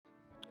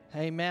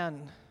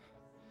Amen.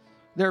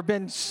 There have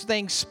been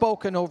things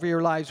spoken over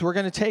your lives. We're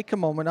going to take a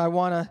moment. I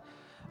want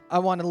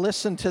to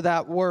listen to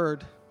that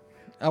word.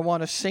 I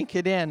want to sink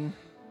it in.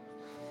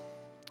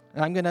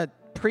 And I'm going to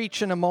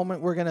preach in a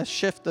moment. We're going to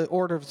shift the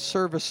order of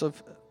service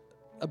of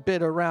a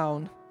bit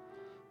around.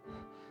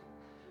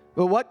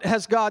 But what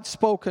has God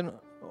spoken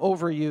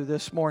over you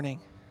this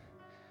morning?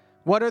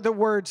 What are the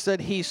words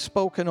that He's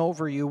spoken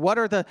over you? What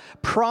are the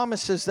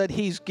promises that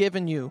He's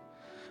given you?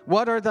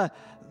 What are the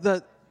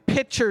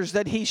pictures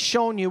that He's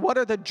shown you? What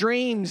are the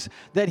dreams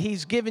that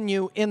He's given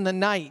you in the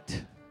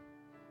night?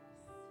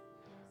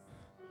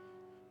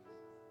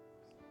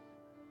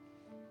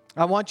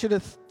 I want you to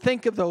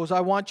think of those.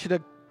 I want you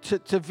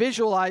to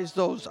visualize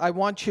those. I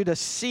want you to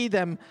see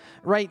them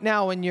right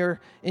now in your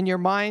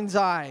mind's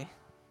eye.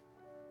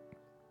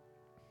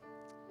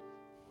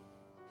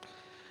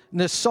 And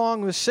this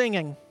song was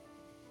singing,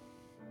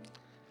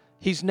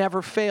 He's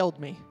never failed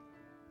me.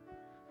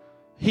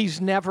 He's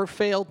never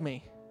failed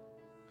me.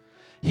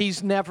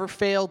 He's never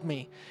failed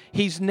me.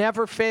 He's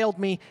never failed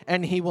me,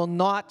 and He will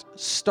not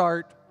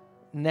start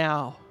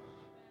now.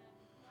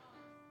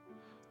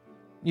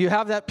 You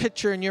have that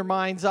picture in your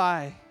mind's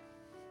eye.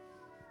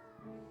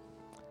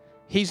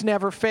 He's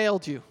never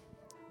failed you.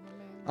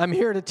 I'm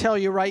here to tell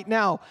you right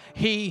now,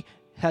 He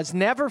has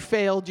never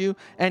failed you,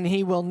 and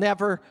He will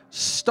never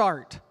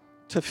start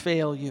to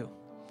fail you.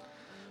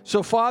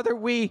 So, Father,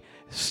 we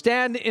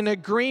stand in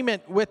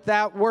agreement with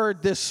that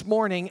word this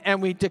morning,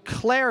 and we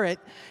declare it,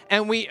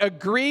 and we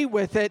agree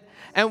with it,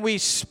 and we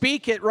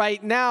speak it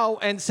right now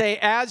and say,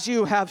 as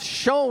you have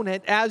shown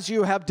it, as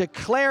you have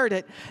declared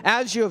it,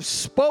 as you have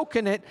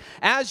spoken it,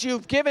 as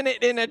you've given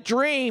it in a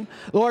dream,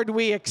 Lord,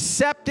 we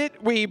accept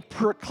it, we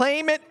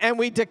proclaim it, and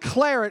we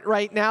declare it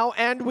right now,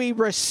 and we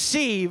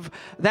receive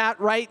that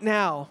right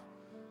now.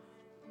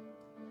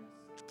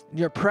 In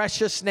your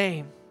precious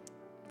name.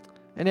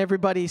 And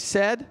everybody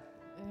said,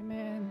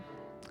 Amen.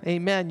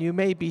 Amen. You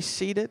may be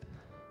seated.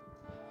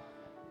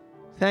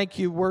 Thank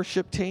you,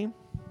 worship team.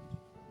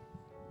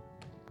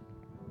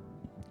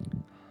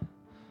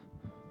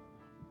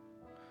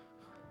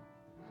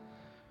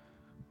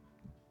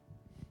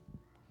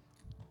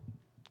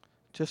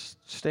 Just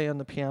stay on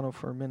the piano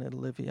for a minute,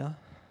 Olivia.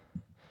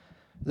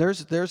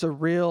 There's a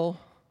real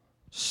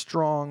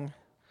strong,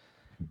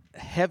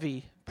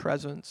 heavy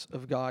presence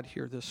of God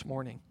here this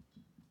morning.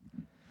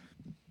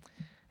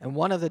 And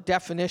one of the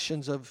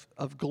definitions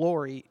of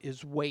glory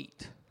is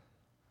weight.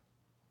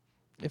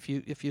 If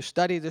you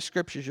study the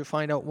scriptures, you'll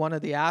find out one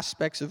of the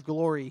aspects of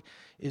glory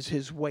is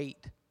His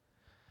weight.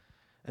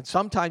 And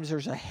sometimes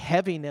there's a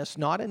heaviness,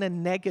 not in a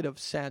negative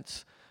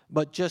sense,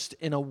 but just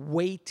in a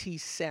weighty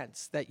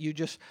sense that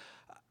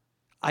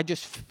I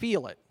just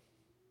feel it.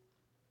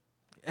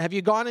 Have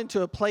you gone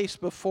into a place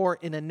before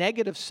in a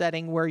negative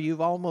setting where you've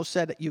almost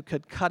said that you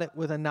could cut it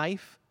with a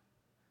knife?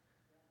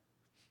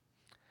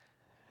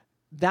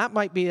 That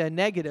might be a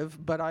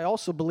negative, but I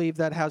also believe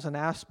that has an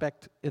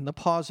aspect in the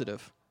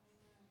positive.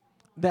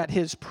 That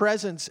His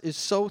presence is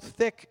so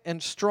thick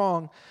and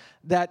strong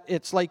that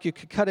it's like you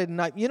could cut it in a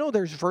knife. You know,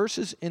 there's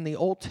verses in the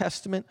Old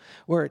Testament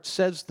where it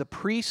says the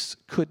priests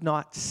could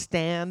not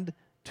stand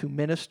to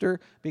minister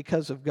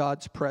because of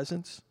God's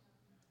presence.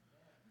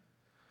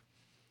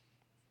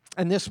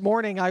 And this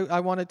morning, I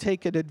want to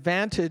take an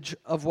advantage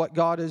of what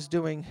God is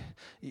doing.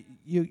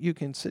 You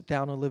can sit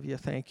down, Olivia.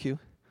 Thank you.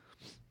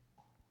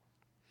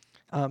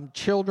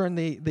 Children,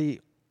 the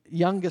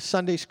youngest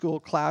Sunday school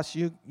class,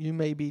 you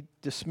may be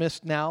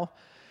dismissed now,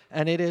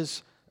 and it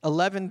is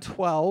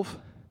 11:12.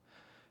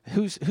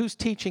 Who's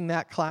teaching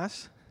that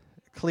class?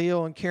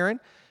 Cleo and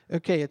Karen?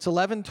 Okay, it's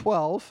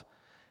 11:12.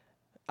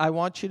 I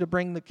want you to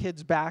bring the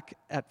kids back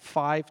at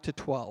 5 to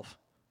 12.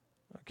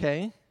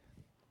 Okay?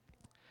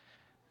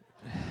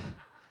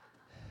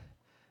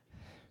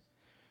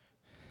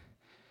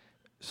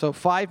 So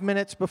 5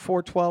 minutes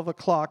before 12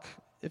 o'clock,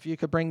 if you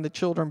could bring the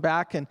children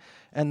back, and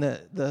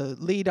the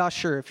lead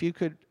usher, if you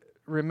could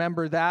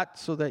remember that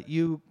so that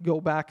you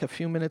go back a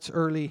few minutes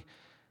early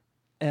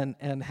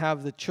and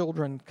have the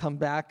children come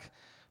back.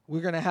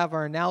 We're going to have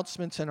our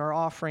announcements and our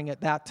offering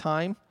at that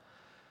time,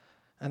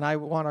 and I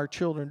want our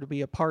children to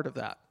be a part of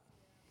that.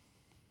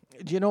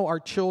 Do you know our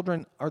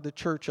children are the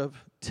church of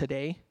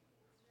today?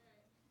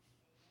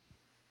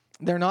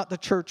 They're not the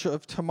church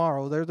of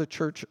tomorrow. They're the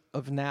church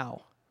of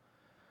now.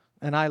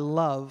 And I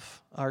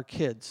love our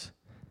kids.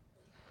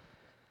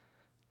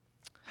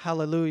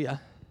 Hallelujah.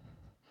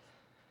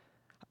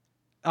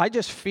 I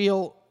just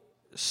feel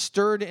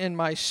stirred in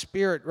my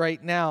spirit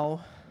right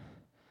now.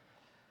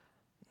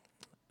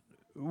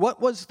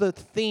 What was the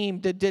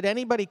theme? Did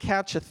anybody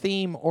catch a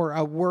theme or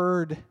a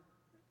word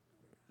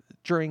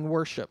during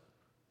worship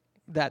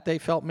that they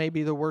felt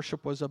maybe the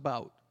worship was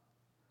about?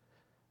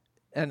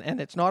 And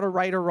it's not a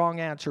right or wrong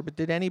answer, but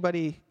did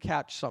anybody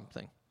catch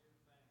something?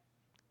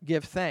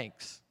 Give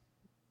thanks.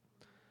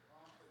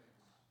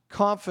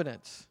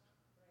 Confidence.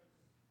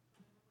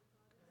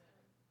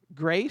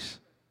 Grace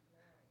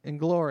and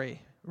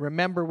glory.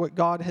 Remember what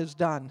God has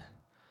done.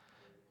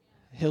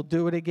 He'll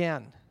do it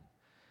again.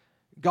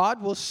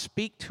 God will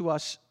speak to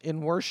us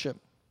in worship.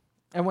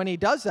 And when he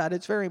does that,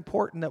 it's very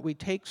important that we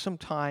take some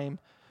time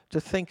to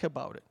think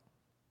about it,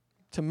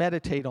 to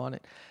meditate on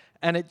it.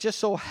 And it just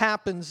so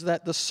happens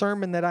that the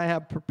sermon that I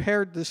have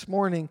prepared this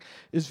morning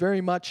is very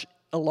much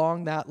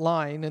along that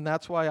line, and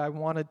that's why I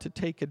wanted to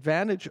take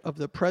advantage of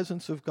the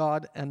presence of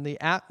God and the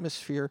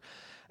atmosphere.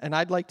 And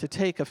I'd like to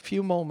take a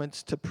few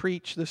moments to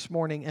preach this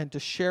morning and to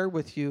share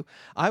with you.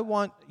 I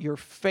want your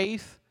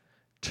faith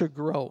to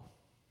grow.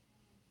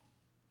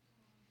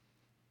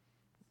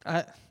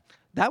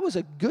 That was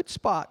a good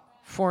spot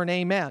for an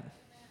amen.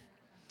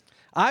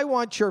 I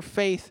want your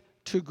faith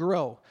to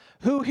grow.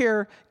 Who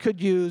here could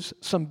use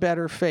some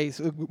better faith,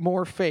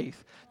 more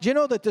faith? Do you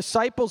know the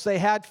disciples, they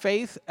had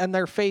faith and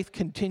their faith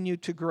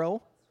continued to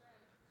grow?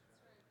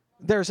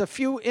 There's a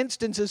few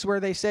instances where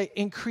they say,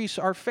 increase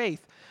our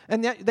faith.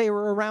 And yet they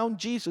were around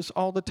Jesus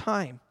all the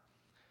time.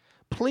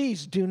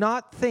 Please do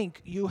not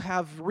think you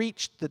have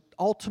reached the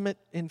ultimate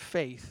in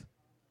faith.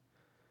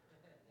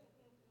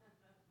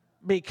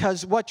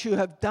 Because what you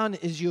have done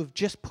is you have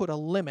just put a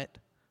limit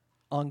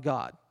on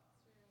God.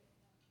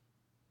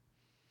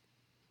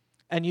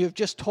 And you've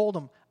just told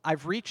him,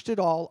 I've reached it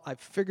all, I've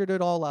figured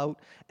it all out,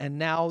 and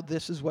now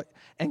this is what...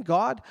 And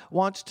God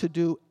wants to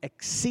do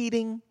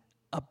exceeding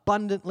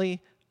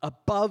abundantly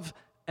above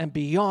and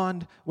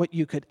beyond what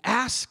you could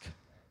ask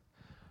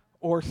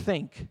or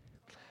think.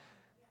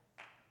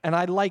 And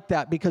I like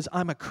that because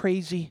I'm a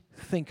crazy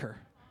thinker.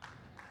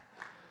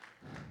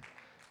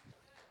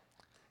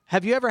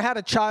 Have you ever had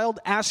a child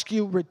ask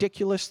you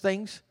ridiculous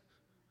things?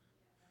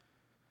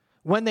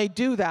 When they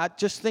do that,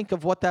 just think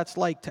of what that's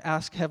like to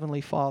ask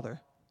Heavenly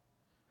Father.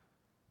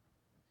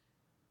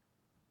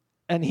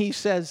 And he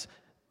says,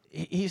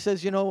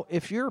 you know,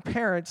 if you're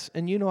parents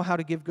and you know how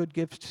to give good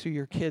gifts to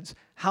your kids,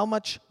 how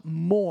much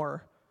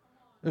more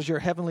does your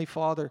Heavenly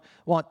Father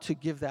want to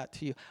give that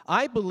to you?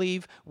 I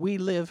believe we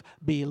live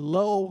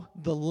below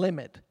the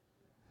limit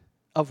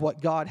of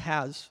what God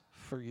has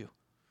for you.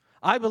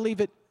 I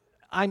believe it.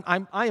 I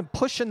am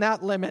pushing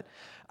that limit.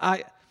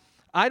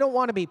 I don't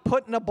want to be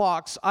put in a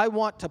box. I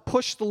want to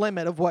push the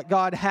limit of what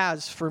God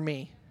has for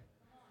me.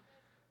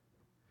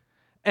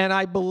 And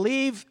I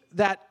believe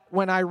that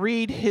when I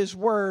read His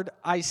Word,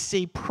 I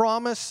see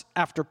promise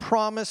after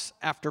promise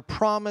after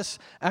promise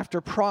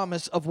after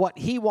promise of what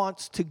He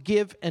wants to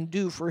give and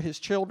do for His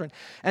children.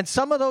 And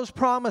some of those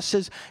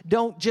promises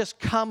don't just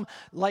come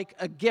like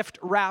a gift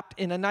wrapped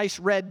in a nice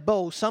red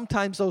bow.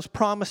 Sometimes those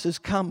promises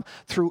come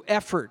through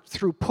effort,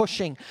 through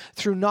pushing,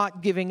 through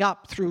not giving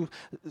up, through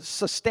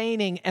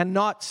sustaining and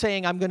not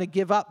saying I'm going to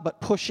give up,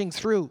 but pushing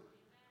through.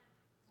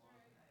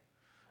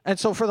 And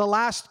so for the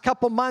last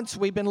couple months,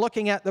 we've been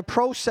looking at the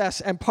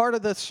process, and part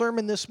of the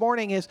sermon this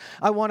morning is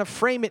I want to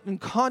frame it in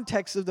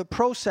context of the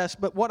process,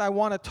 but what I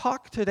want to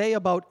talk today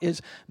about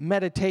is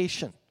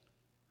meditation.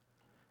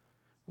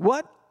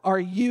 What are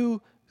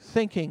you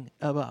thinking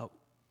about?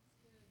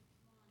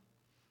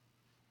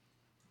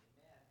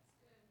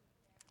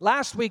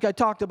 Last week I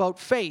talked about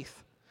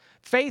faith.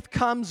 Faith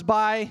comes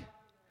by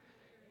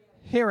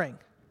hearing,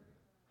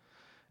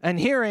 and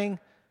hearing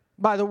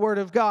by the Word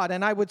of God.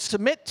 And I would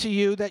submit to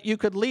you that you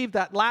could leave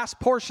that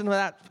last portion of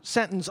that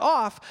sentence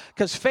off,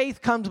 because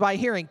faith comes by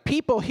hearing.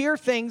 People hear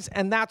things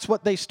and that's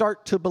what they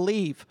start to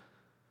believe.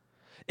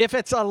 If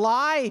it's a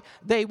lie,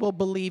 they will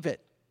believe it.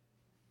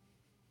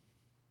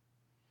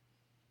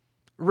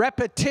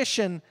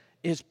 Repetition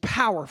is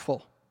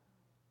powerful.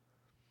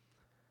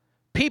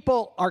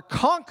 People are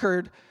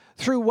conquered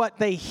through what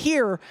they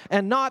hear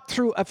and not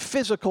through a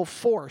physical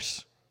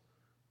force.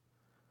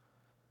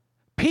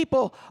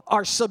 People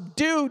are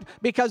subdued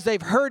because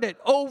they've heard it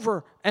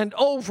over and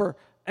over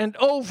and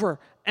over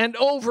and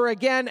over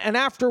again. And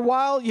after a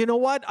while, you know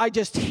what? I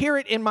just hear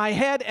it in my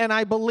head and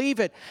I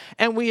believe it.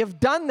 And we have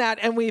done that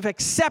and we've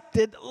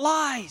accepted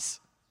lies.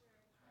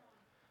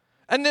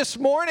 And this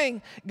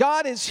morning,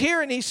 God is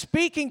here and He's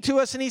speaking to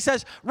us and He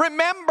says,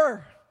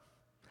 remember,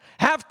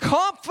 have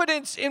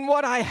confidence in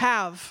what I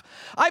have.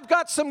 I've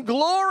got some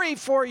glory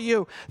for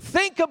you.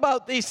 Think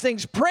about these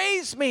things.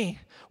 Praise me.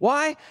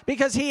 Why?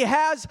 Because He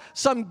has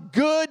some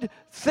good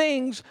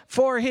things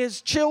for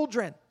His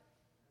children.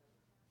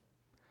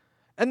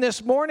 And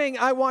this morning,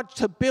 I want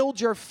to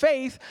build your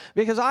faith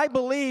because I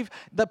believe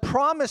the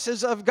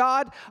promises of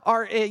God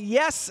are a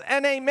yes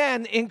and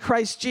amen in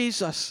Christ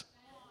Jesus.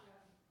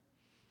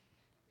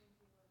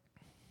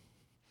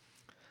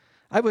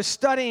 I was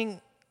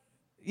studying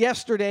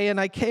yesterday and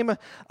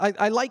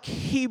I like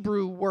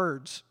Hebrew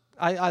words.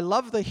 I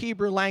love the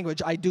Hebrew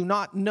language. I do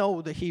not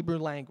know the Hebrew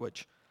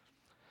language.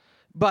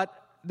 But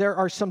there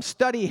are some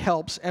study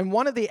helps, and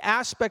one of the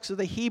aspects of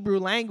the Hebrew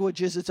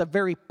language is it's a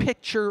very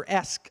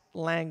picturesque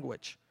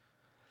language.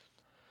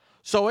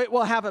 So it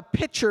will have a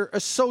picture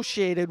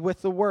associated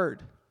with the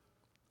word.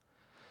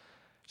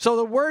 So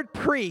the word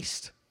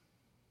priest,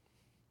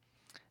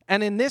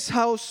 and in this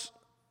house,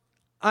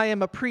 I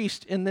am a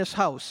priest in this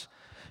house.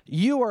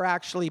 You are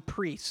actually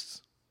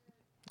priests.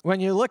 When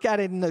you look at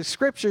it in the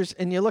scriptures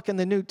and you look in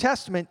the New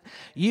Testament,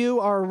 you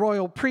are a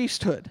royal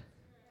priesthood.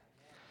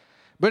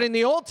 But in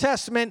the Old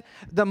Testament,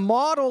 the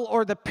model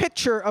or the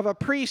picture of a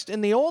priest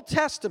in the Old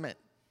Testament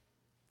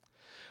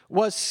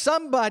was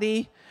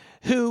somebody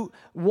who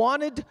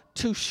wanted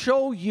to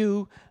show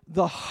you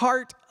the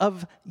heart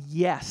of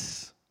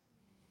yes.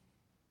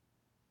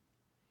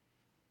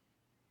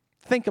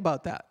 Think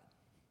about that.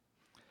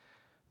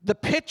 The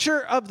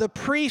picture of the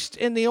priest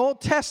in the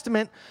Old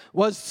Testament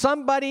was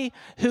somebody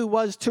who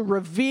was to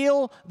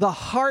reveal the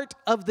heart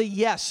of the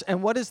yes.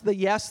 And what is the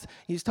yes?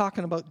 He's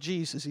talking about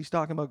Jesus. He's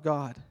talking about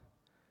God.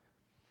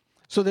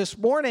 So this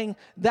morning,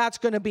 that's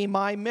going to be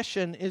my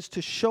mission, is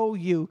to show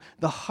you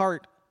the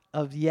heart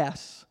of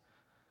yes.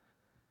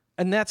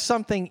 And that's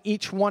something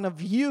each one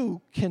of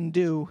you can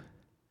do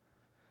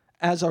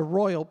as a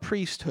royal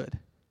priesthood.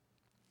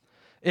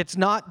 It's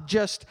not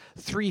just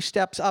 3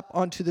 steps up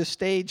onto the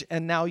stage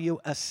and now you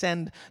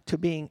ascend to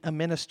being a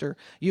minister.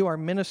 You are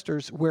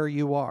ministers where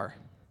you are.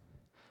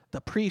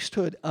 The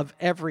priesthood of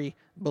every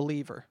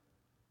believer.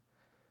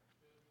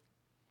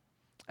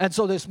 And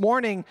so this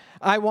morning,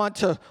 I want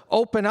to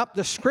open up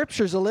the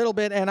scriptures a little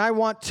bit, and I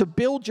want to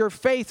build your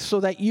faith so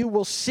that you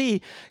will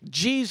see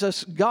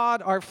Jesus,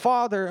 God, our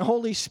Father, and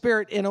Holy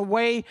Spirit in a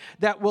way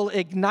that will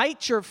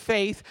ignite your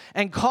faith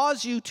and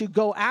cause you to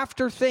go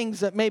after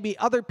things that maybe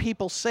other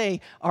people say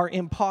are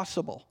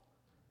impossible.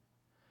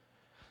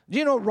 Do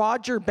you know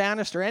Roger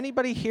Bannister?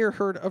 Anybody here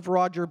heard of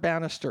Roger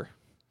Bannister?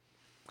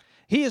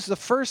 He is the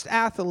first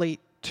athlete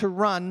to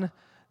run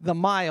the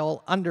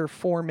mile under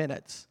 4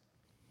 minutes.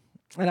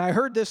 And I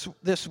heard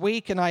this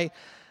week, and I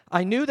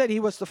knew that he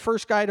was the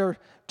first guy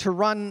to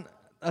run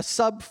a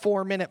sub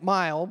 4 minute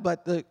mile,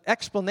 but the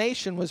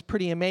explanation was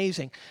pretty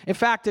amazing. In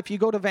fact, if you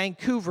go to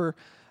Vancouver,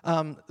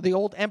 the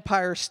old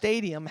Empire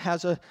Stadium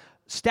has a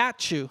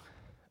statue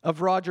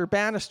of Roger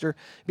Bannister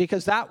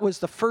because that was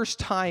the first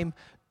time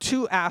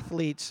 2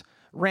 athletes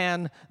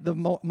ran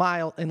the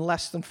mile in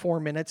less than 4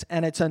 minutes.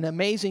 And it's an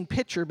amazing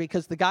picture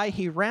because the guy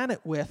he ran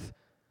it with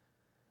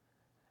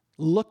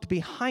looked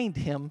behind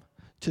him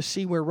to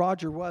see where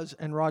Roger was,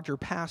 and Roger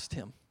passed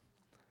him.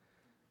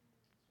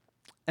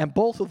 And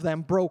both of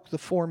them broke the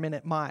 4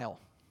 minute mile.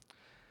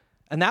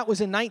 And that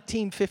was in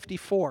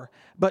 1954.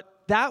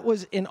 But that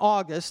was in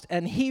August,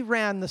 and he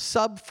ran the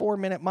sub 4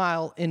 minute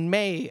mile in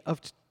May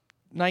of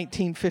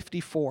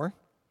 1954.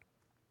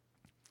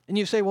 And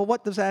you say, well,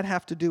 what does that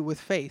have to do with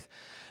faith?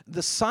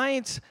 The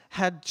science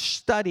had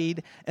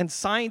studied, and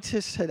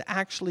scientists had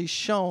actually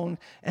shown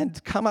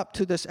and come up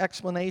to this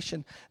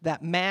explanation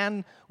that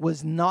man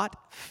was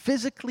not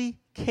physically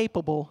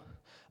capable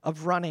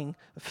of running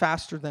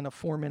faster than a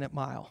 4 minute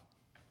mile.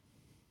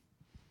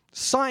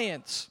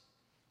 Science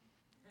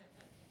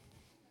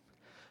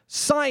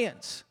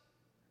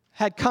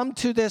had come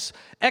to this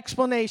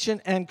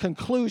explanation and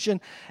conclusion,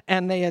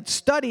 and they had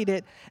studied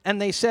it, and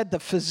they said the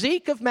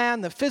physique of man,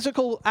 the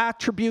physical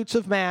attributes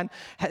of man,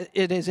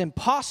 it is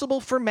impossible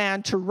for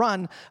man to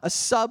run a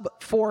sub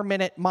 4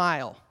 minute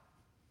mile.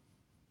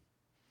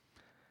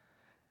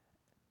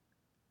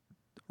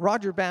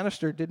 Roger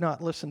Bannister did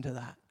not listen to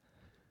that.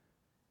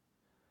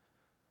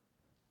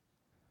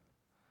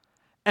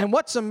 And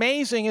what's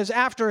amazing is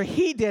after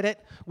he did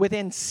it,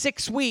 within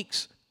 6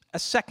 weeks, a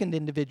second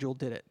individual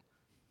did it.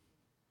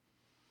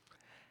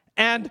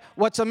 And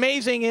what's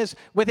amazing is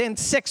within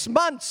 6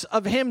 months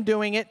of him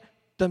doing it,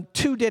 the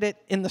 2 did it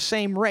in the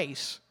same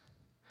race.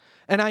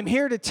 And I'm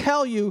here to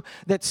tell you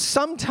that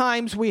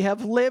sometimes we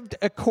have lived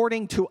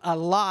according to a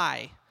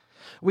lie.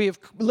 We have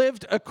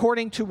lived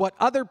according to what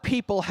other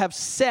people have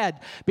said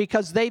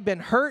because they've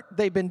been hurt,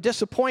 they've been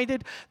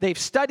disappointed, they've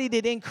studied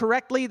it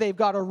incorrectly, they've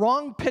got a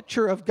wrong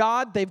picture of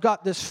God, they've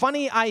got this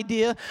funny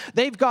idea,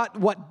 they've got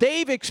what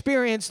they've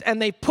experienced,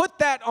 and they put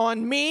that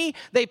on me,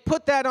 they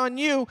put that on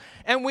you,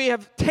 and we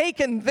have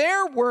taken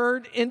their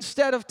word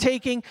instead of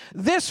taking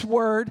this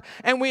word,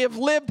 and we have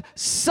lived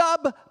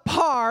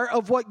subpar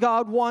of what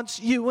God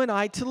wants you and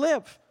I to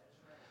live.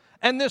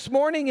 And this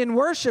morning in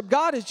worship,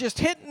 God is just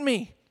hitting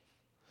me.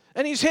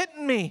 And he's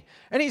hitting me,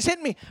 and he's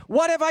hitting me.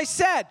 What have I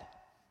said?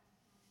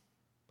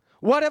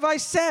 What have I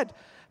said?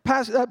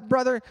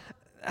 Brother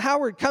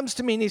Howard comes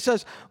to me and he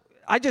says,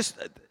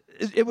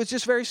 it was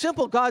just very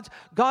simple.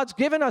 God's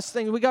given us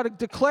things. We got to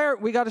declare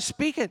it. We got to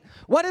speak it.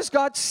 What has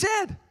God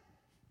said?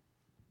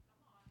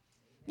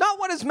 Not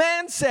what has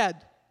man said.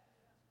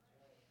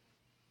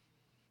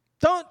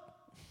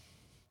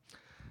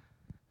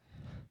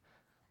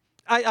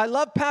 I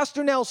love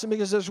Pastor Nelson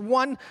because there's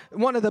one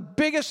of the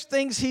biggest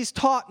things he's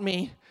taught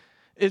me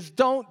is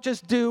don't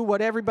just do what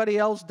everybody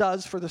else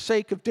does for the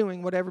sake of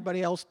doing what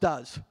everybody else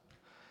does.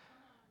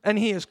 And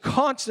he is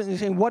constantly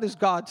saying, what is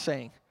God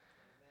saying?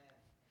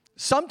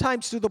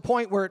 Sometimes to the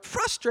point where it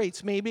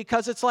frustrates me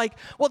because it's like,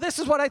 well, this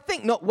is what I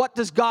think. No, what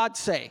does God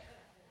say?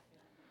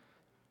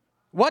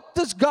 What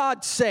does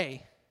God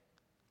say?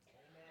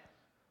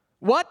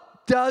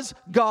 What does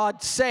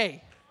God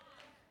say?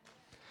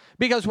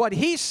 Because what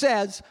he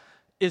says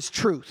is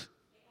truth.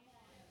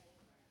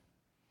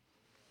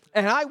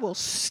 And I will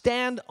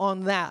stand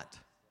on that.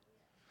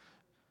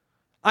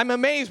 I'm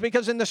amazed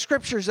because in the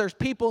scriptures, there's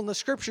people in the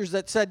scriptures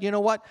that said, you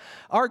know what?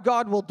 Our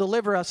God will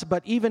deliver us,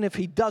 but even if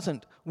he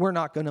doesn't, we're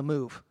not going to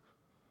move.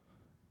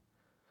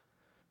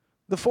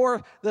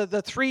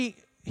 The 3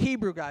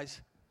 Hebrew guys,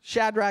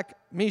 Shadrach,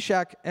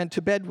 Meshach, and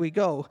to bed we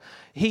go.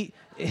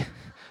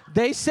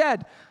 They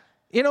said,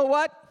 you know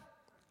what?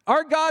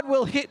 Our God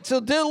will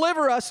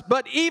deliver us,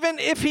 but even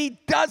if he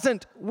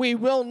doesn't, we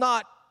will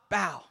not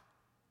bow.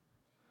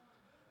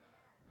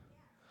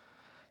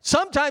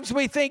 Sometimes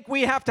we think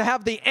we have to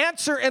have the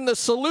answer and the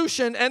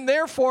solution, and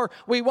therefore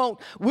we won't.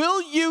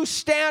 Will you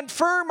stand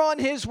firm on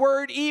his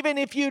word even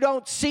if you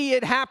don't see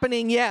it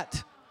happening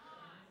yet?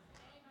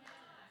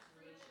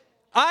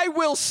 I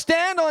will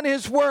stand on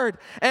his word,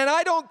 and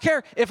I don't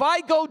care. If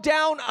I go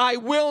down, I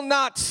will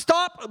not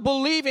stop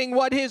believing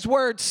what his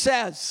word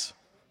says.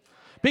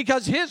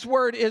 Because his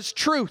word is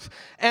truth,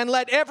 and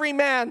let every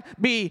man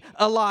be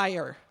a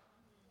liar.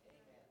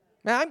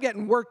 Man, I'm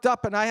getting worked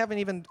up, and I haven't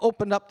even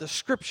opened up the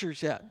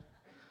scriptures yet.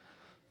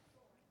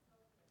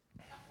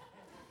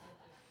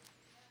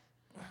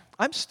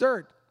 I'm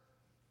stirred.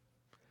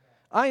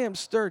 I am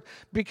stirred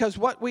because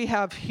what we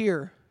have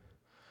here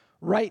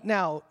right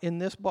now in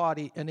this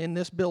body and in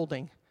this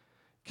building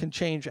can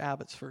change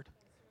Abbotsford.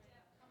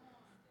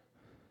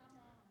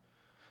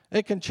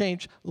 It can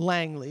change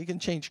Langley. It can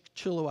change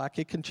Chilliwack.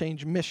 It can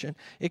change Mission.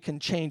 It can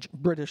change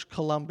British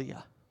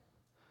Columbia.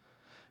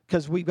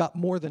 Because we've got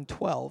more than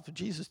 12.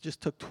 Jesus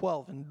just took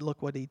 12 and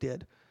look what he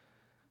did.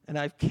 And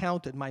I've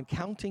counted. My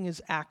counting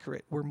is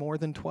accurate. We're more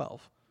than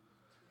 12.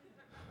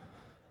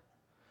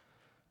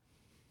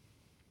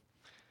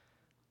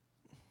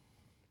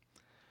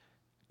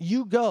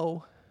 You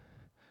go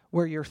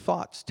where your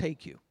thoughts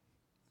take you.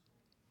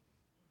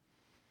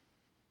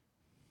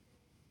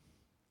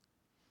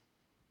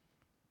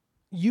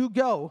 You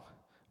go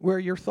where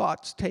your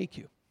thoughts take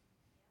you.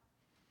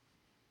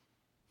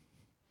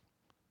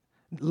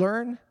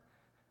 Learn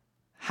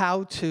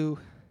how to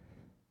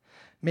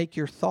make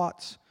your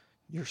thoughts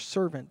your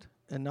servant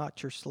and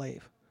not your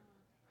slave.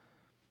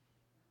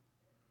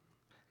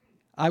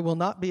 I will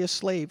not be a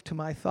slave to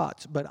my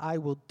thoughts, but I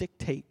will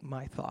dictate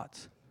my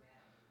thoughts.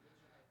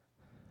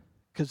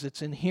 Because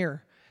it's in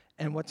here,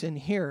 and what's in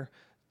here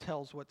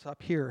tells what's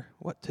up here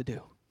what to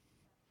do.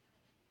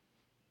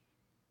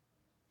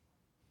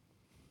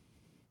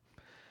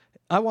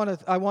 I want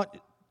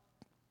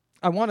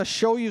to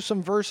show you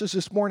some verses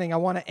this morning. I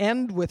want to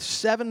end with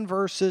 7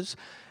 verses,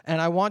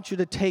 and I want you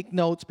to take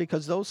notes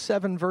because those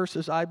 7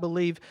 verses, I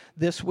believe,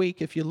 this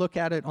week, if you look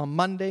at it on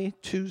Monday,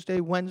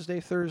 Tuesday, Wednesday,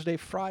 Thursday,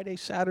 Friday,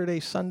 Saturday,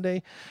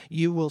 Sunday,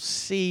 you will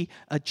see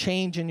a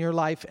change in your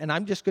life. And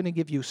I'm just going to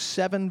give you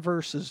 7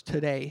 verses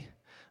today.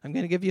 I'm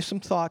going to give you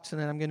some thoughts,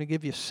 and then I'm going to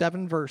give you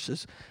 7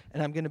 verses,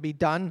 and I'm going to be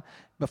done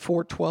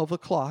before 12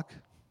 o'clock.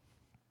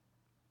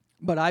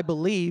 But I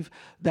believe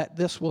that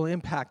this will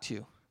impact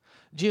you.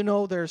 Do you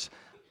know there's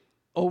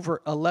over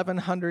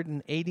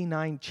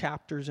 1,189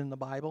 chapters in the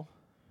Bible?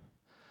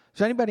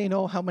 Does anybody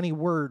know how many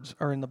words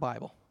are in the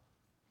Bible?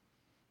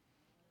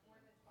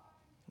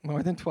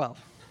 More than 12.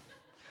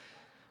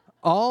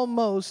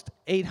 Almost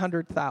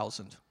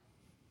 800,000.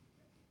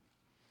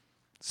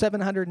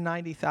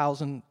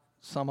 790,000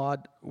 some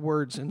odd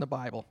words in the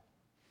Bible.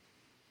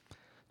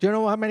 Do you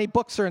know how many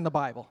books are in the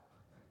Bible?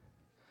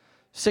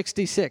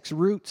 66,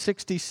 Route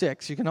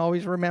 66. You can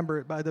always remember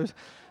it by those.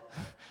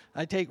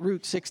 I take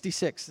Route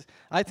 66.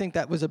 I think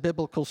that was a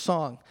biblical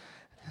song.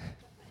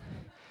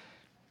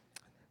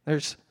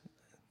 There's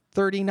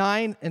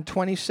 39 and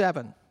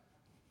 27.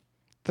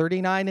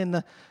 39 in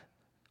the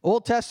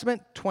Old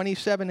Testament,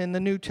 27 in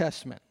the New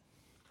Testament.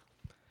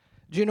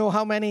 Do you know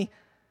how many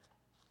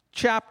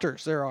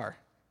chapters there are?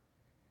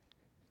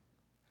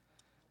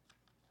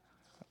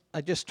 I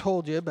just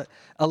told you, but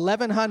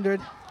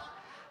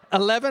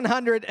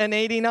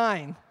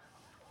 1,189.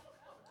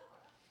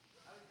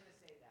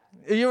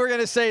 You were going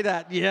to say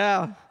that.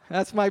 Yeah,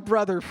 that's my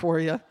brother for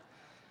you.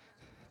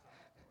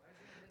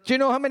 Do you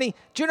know how many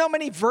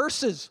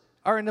verses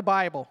are in the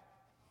Bible?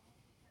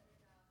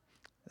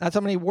 That's how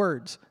many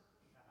words.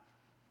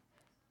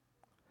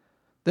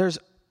 There's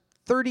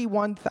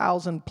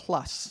 31,000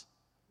 plus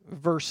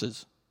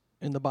verses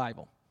in the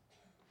Bible.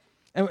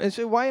 And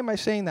so why am I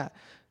saying that?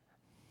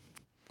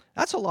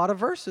 That's a lot of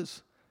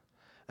verses.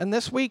 And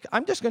this week,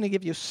 I'm just going to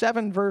give you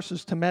 7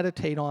 verses to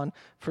meditate on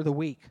for the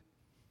week.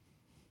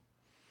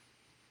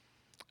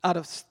 Out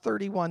of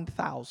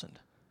 31,000.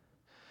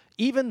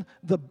 Even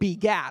the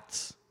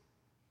begats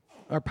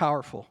are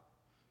powerful.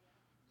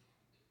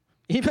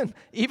 Even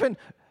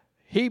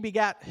he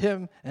begat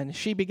him and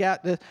she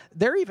begat.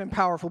 They're even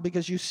powerful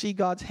because you see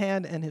God's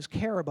hand and his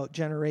care about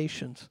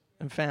generations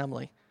and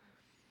family.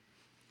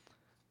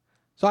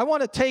 So I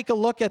want to take a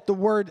look at the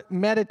word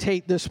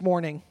meditate this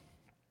morning.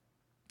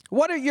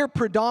 What are your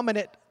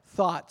predominant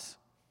thoughts?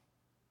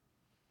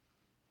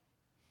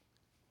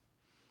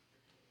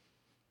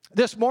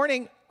 This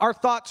morning, our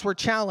thoughts were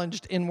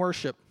challenged in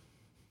worship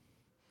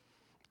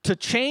to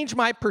change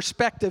my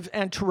perspective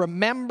and to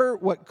remember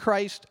what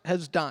Christ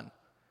has done.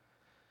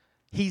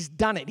 He's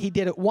done it. He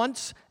did it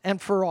once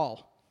and for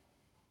all.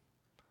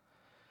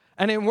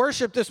 And in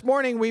worship this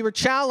morning, we were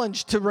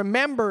challenged to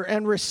remember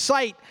and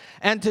recite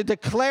and to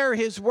declare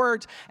his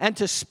words and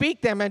to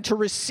speak them and to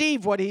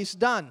receive what he's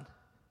done.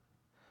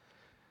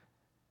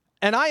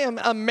 And I am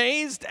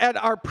amazed at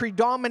our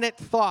predominant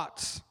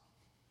thoughts,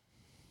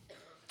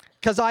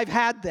 because I've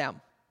had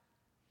them.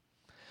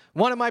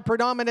 One of my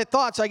predominant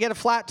thoughts, I get a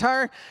flat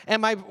tire,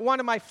 and one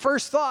of my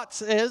first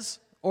thoughts is,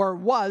 or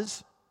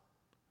was,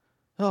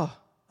 oh,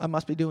 I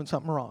must be doing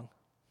something wrong.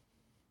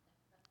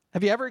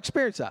 Have you ever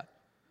experienced that?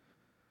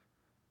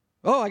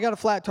 Oh, I got a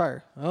flat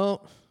tire.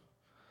 Oh,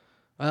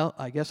 well,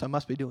 I guess I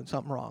must be doing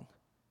something wrong.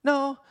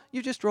 No,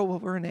 you just drove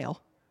over a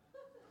nail.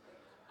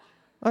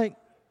 Like,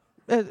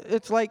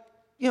 it's like,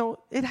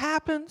 it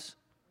happens.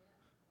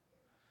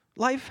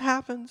 Life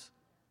happens.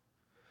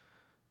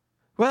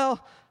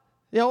 Well,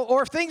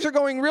 or if things are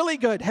going really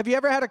good. Have you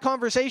ever had a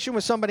conversation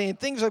with somebody and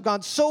things have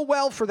gone so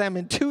well for them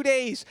in 2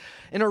 days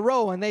in a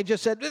row, and they've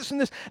just said this and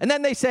this, and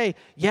then they say,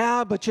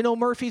 yeah, but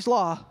Murphy's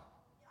Law.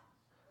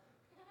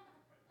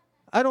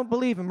 I don't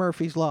believe in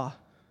Murphy's Law.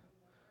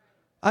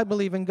 I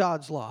believe in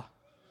God's law.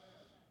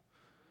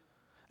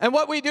 And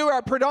what we do,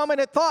 our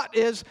predominant thought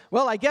is,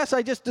 well, I guess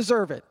I just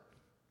deserve it.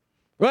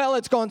 Well,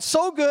 it's gone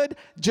so good,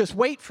 just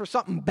wait for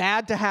something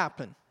bad to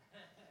happen.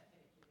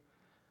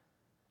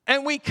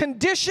 And we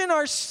condition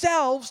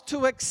ourselves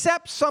to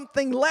accept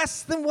something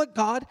less than what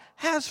God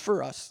has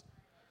for us.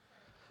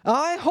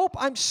 I hope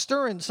I'm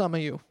stirring some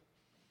of you.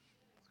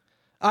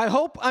 I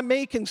hope I'm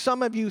making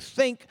some of you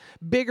think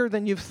bigger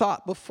than you've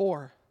thought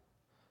before.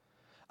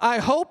 I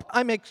hope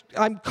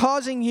I'm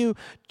causing you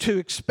to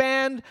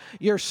expand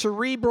your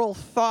cerebral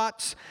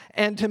thoughts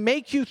and to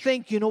make you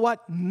think, you know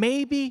what,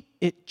 maybe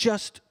it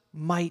just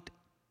might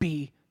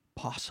be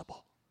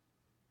possible.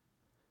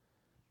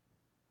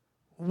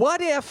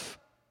 What if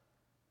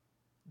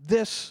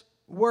this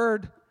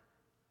word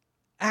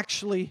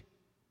actually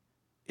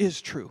is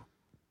true?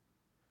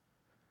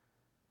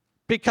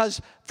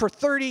 Because for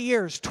 30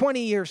 years,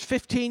 20 years,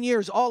 15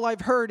 years, all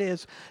I've heard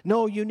is,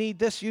 no, you need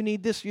this, you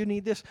need this, you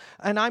need this.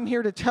 And I'm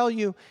here to tell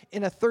you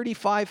in a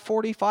 35,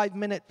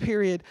 45-minute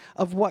period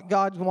of what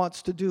God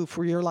wants to do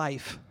for your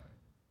life.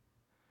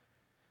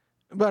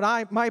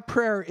 But my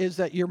prayer is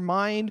that your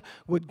mind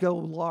would go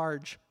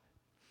large.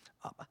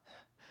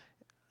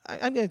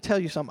 I'm going to tell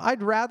you something.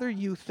 I'd rather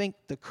you think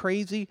the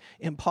crazy,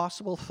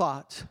 impossible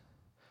thoughts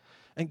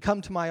and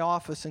come to my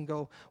office and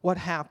go, what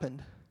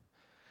happened?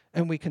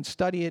 And we can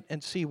study it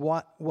and see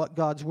what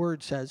God's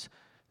word says,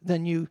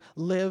 than you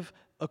live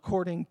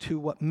according to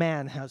what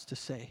man has to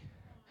say.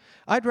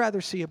 I'd rather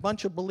see a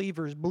bunch of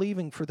believers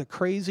believing for the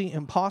crazy,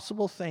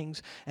 impossible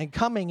things and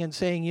coming and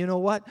saying, you know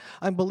what,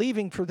 I'm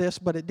believing for this,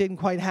 but it didn't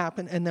quite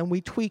happen. And then we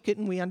tweak it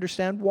and we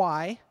understand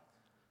why.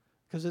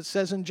 Because it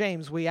says in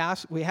James, we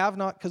have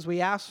not because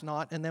we ask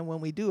not. And then when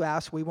we do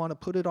ask, we want to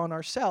put it on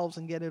ourselves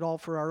and get it all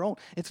for our own.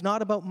 It's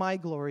not about my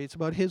glory, it's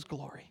about His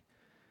glory.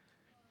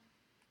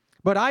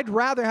 But I'd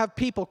rather have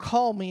people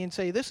call me and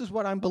say, this is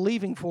what I'm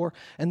believing for,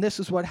 and this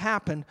is what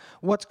happened,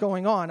 what's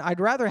going on. I'd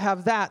rather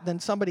have that than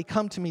somebody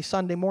come to me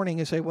Sunday morning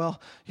and say, well,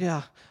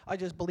 yeah, I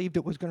just believed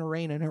it was going to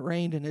rain, and it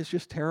rained, and it's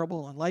just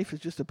terrible, and life is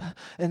just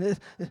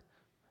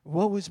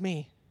woe is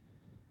me.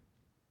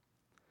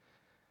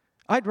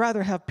 I'd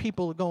rather have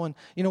people going,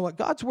 you know what,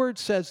 God's word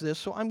says this,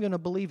 so I'm going to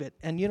believe it.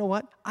 And you know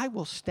what? I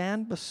will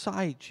stand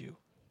beside you,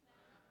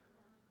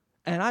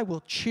 and I will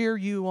cheer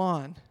you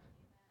on.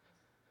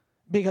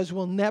 Because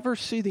we'll never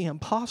see the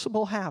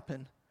impossible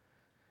happen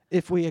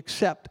if we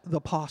accept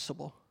the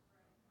possible.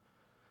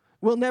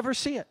 We'll never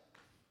see it.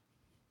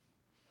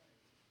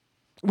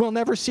 We'll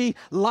never see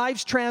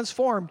lives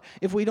transformed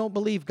if we don't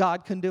believe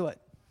God can do it.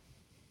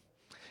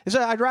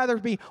 So I'd rather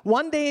be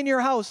one day in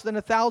your house than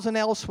 1,000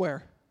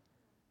 elsewhere.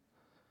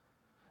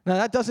 Now,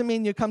 that doesn't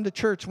mean you come to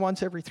church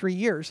once every 3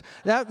 years.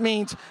 That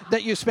means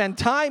that you spend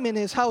time in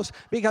His house,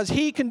 because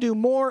He can do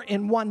more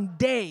in one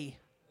day.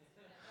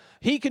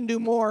 He can do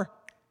more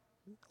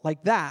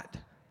like that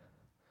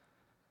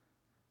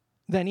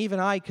than even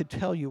I could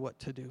tell you what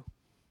to do.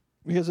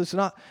 Because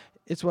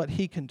it's what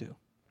He can do.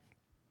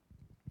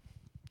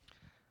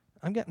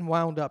 I'm getting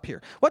wound up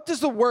here. What does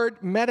the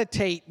word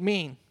meditate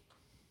mean?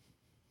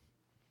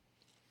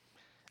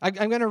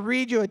 I'm going to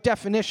read you a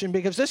definition,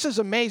 because this is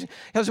amazing.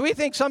 Because we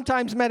think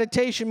sometimes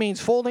meditation means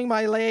folding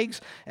my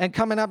legs and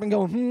coming up and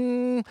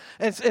going,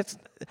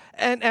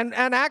 and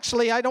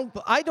actually I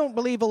don't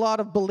believe a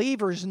lot of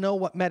believers know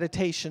what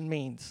meditation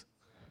means.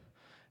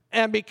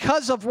 And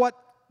because of what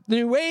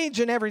New Age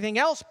and everything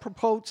else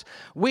promotes,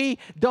 we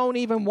don't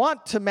even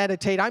want to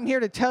meditate. I'm here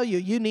to tell you,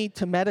 you need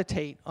to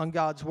meditate on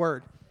God's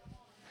word.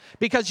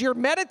 Because you're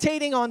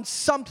meditating on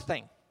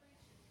something.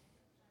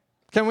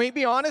 Can we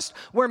be honest?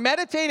 We're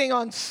meditating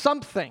on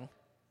something.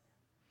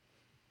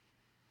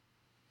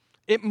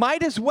 It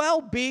might as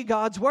well be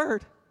God's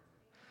word.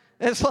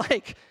 It's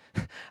like,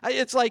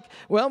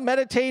 well,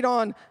 meditate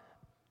on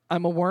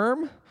I'm a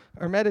worm,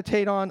 or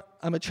meditate on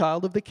I'm a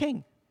child of the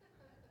King.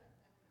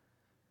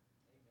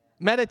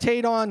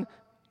 Meditate on,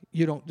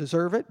 you don't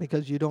deserve it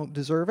because you don't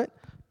deserve it.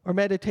 Or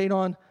meditate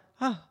on,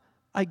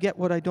 I get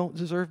what I don't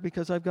deserve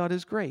because I've got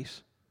His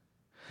grace.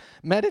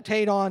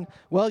 Meditate on,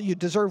 well, you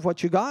deserve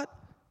what you got.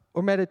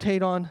 Or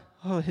meditate on,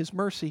 His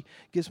mercy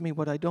gives me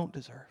what I don't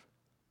deserve.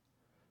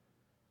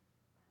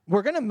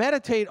 We're going to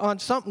meditate on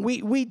something.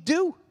 We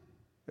do,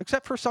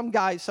 except for some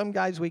guys. Some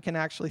guys we can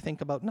actually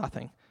think about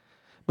nothing.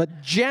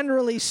 But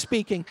generally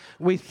speaking,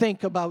 we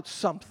think about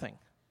something.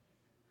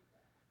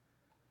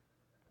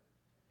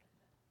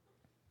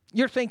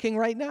 You're thinking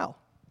right now.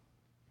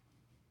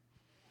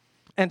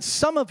 And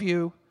some of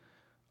you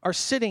are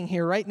sitting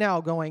here right now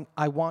going,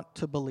 I want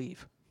to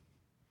believe.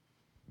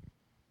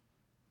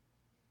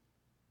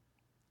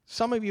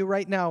 Some of you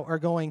right now are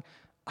going,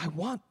 I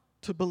want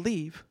to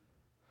believe,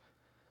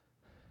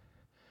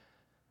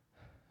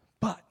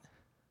 but.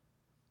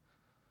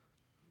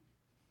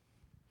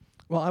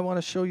 Well, I want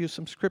to show you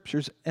some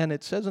scriptures, and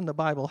it says in the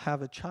Bible,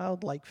 have a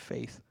childlike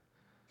faith.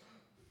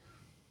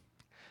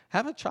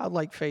 Have a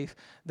childlike faith.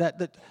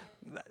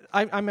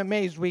 I'm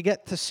amazed. We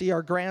get to see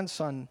our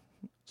grandson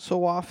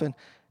so often,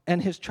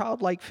 and his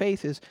childlike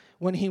faith is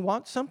when he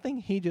wants something,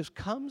 he just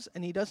comes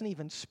and he doesn't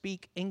even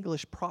speak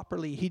English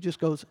properly. He just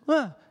goes,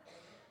 ah,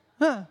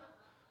 ah,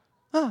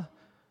 ah.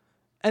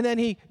 And then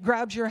he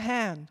grabs your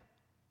hand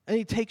and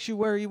he takes you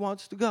where he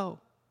wants to go.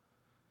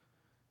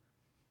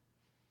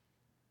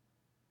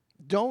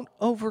 Don't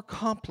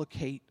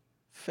overcomplicate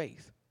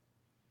faith.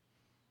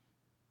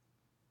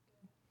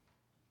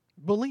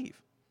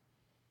 Believe.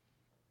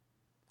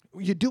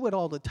 You do it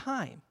all the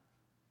time.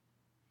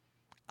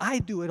 I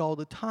do it all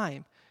the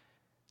time.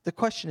 The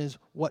question is,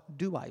 what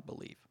do I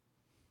believe?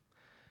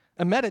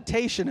 A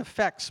meditation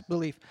affects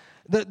belief.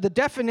 The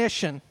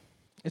definition,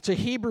 it's a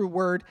Hebrew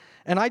word,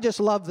 and I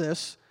just love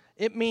this.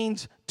 It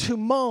means to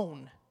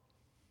moan.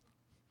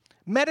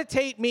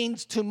 Meditate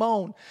means to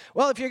moan.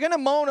 Well, if you're going to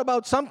moan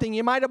about something,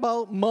 you might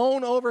about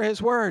moan over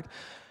his word.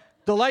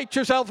 Delight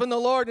yourself in the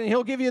Lord, and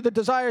he'll give you the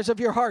desires of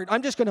your heart.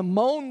 I'm just going to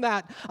moan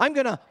that. I'm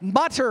going to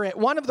mutter it.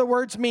 One of the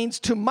words means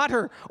to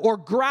mutter or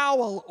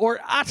growl or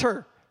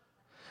utter.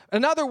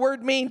 Another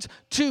word means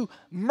to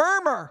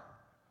murmur.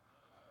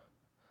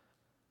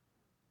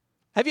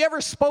 Have you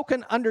ever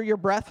spoken under your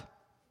breath?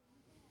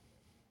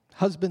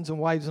 Husbands and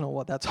wives know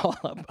what that's all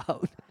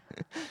about.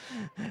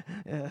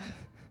 Yeah.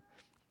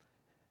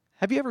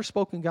 Have you ever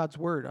spoken God's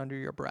word under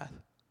your breath?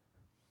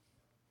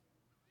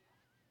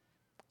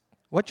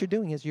 What you're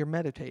doing is you're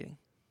meditating.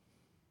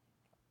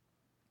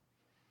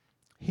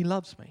 He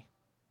loves me.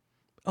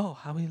 Oh,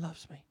 how he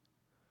loves me.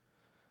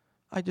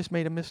 I just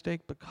made a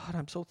mistake, but God,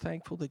 I'm so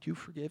thankful that you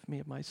forgive me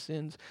of my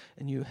sins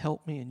and you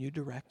help me and you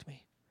direct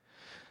me.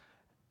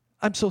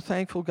 I'm so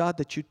thankful, God,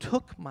 that you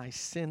took my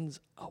sins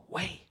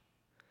away.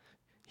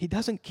 He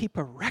doesn't keep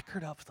a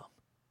record of them.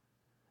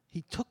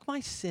 He took my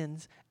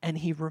sins and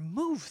he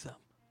removed them.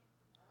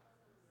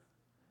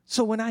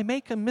 So when I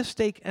make a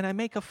mistake and I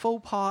make a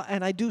faux pas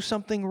and I do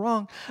something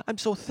wrong, I'm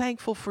so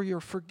thankful for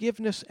your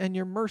forgiveness and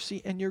your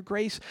mercy and your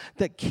grace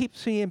that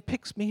keeps me and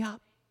picks me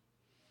up.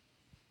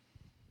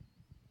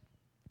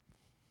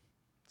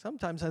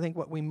 Sometimes I think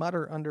what we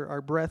mutter under our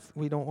breath,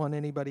 we don't want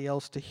anybody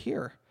else to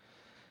hear.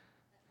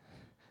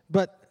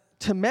 But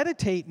to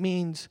meditate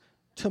means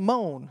to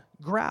moan,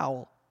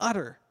 growl,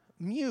 utter,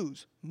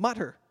 muse,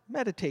 mutter,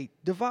 meditate,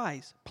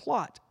 devise,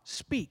 plot,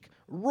 speak,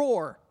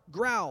 roar,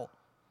 growl.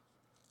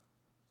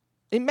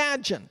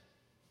 Imagine.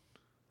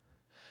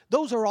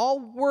 Those are all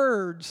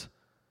words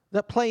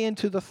that play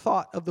into the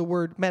thought of the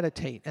word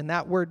meditate. And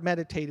that word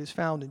meditate is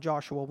found in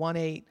Joshua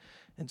 1:8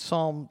 and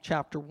Psalm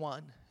chapter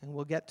 1. And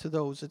we'll get to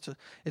those.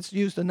 It's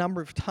used a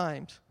number of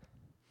times.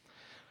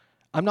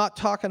 I'm not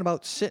talking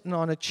about sitting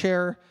on a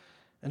chair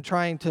and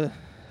trying to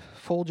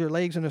fold your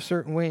legs in a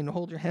certain way and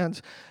hold your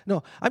hands.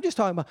 No, I'm just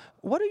talking about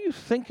what are you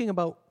thinking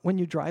about when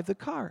you drive the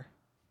car?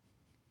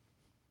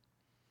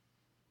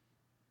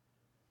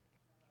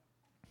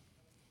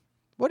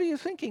 What are you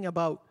thinking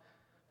about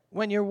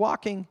when you're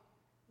walking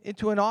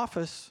into an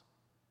office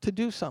to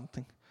do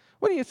something?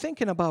 What are you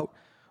thinking about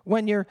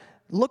when you're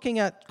looking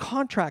at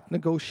contract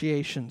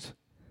negotiations?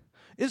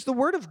 Is the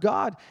Word of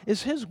God,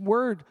 is His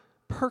Word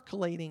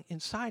percolating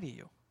inside of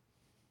you?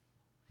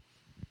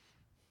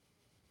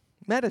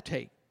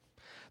 Meditate.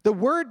 The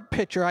word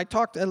picture, I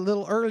talked a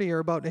little earlier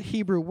about a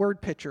Hebrew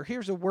word picture.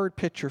 Here's a word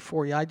picture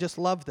for you. I just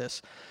love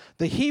this.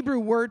 The Hebrew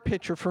word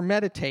picture for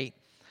meditate.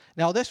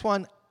 Now this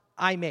one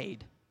I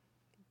made.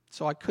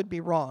 So I could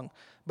be wrong,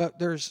 but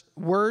there's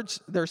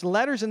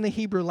letters in the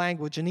Hebrew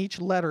language, and each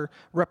letter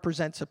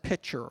represents a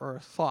picture or a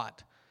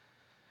thought.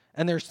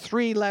 And there's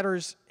 3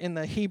 letters in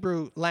the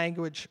Hebrew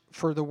language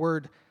for the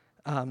word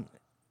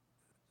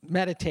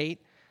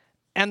meditate.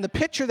 And the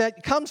picture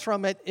that comes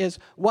from it is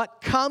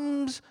what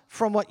comes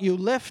from what you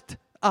lift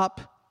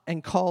up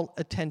and call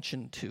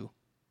attention to.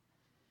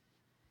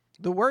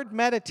 The word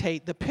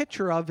meditate, the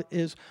picture of it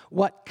is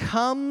what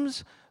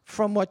comes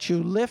from what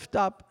you lift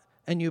up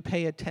and you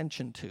pay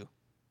attention to.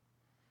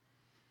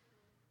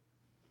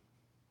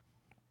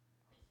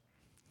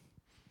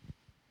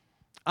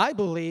 I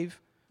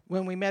believe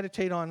when we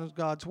meditate on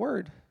God's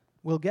Word,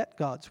 we'll get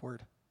God's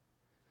Word.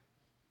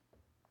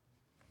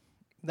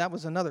 That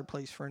was another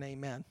place for an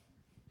amen.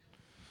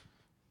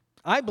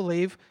 I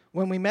believe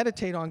when we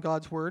meditate on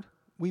God's Word,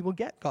 we will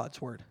get God's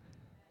Word.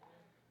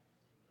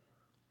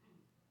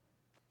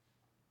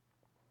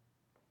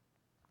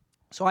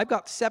 So I've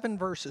got 7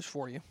 verses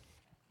for you.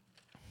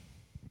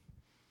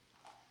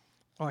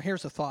 Oh,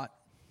 here's a thought.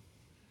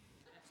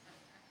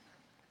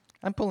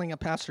 I'm pulling a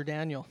Pastor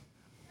Daniel.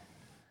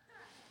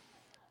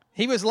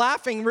 He was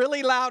laughing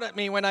really loud at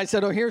me when I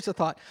said, oh, here's a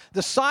thought.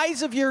 The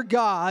size of your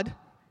God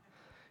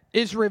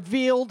is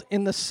revealed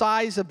in the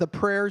size of the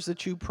prayers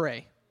that you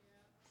pray.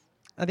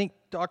 I think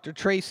Dr.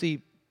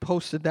 Tracy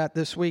posted that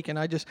this week, and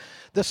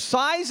the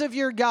size of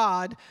your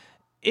God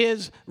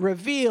is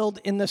revealed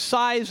in the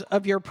size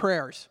of your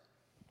prayers.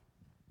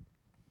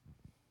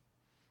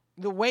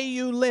 The way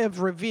you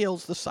live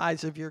reveals the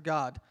size of your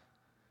God.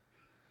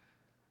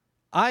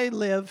 I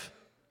live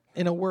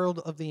in a world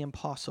of the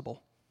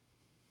impossible.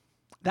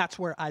 That's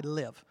where I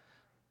live.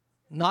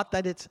 Not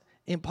that it's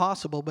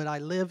impossible, but I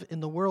live in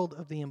the world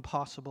of the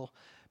impossible.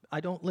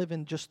 I don't live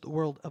in just the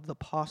world of the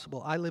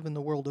possible. I live in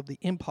the world of the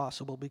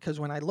impossible, because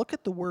when I look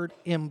at the word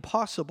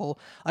impossible,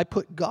 I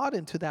put God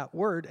into that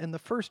word, and the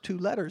first 2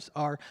 letters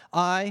are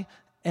I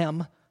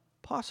am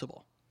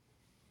possible.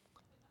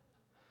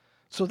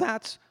 So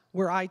that's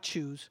where I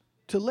choose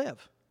to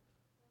live.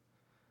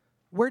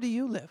 Where do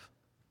you live?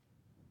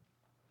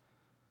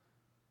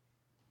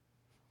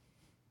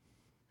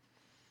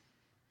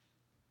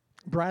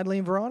 Bradley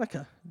and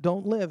Veronica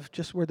don't live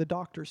just where the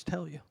doctors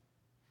tell you.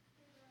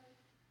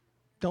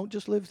 Don't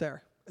just live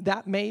there.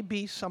 That may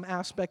be some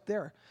aspect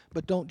there,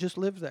 but don't just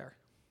live there.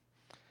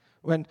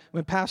 When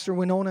Pastor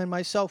Winona and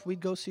myself, we'd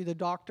go see the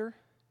doctor,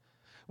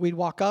 we'd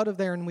walk out of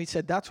there and we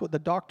said, that's what the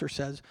doctor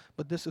says,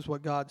 but this is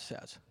what God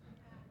says.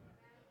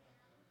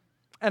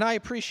 And I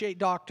appreciate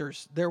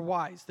doctors. They're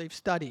wise. They've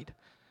studied.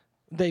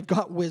 They've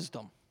got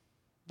wisdom.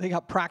 They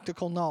got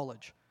practical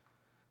knowledge.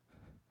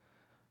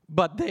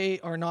 But they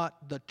are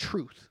not the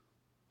truth.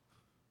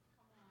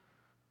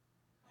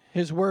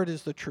 His word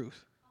is the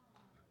truth.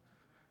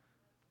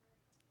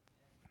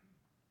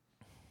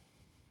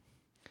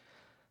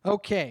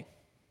 Okay.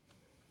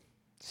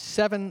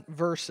 7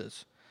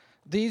 verses.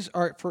 These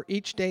are for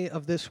each day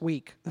of this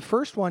week. The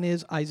first one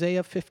is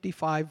Isaiah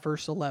 55,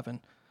 verse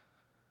 11.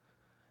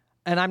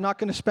 And I'm not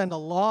going to spend a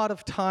lot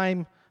of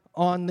time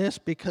on this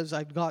because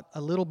I've got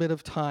a little bit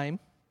of time.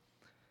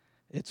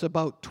 It's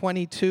about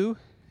 22.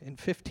 In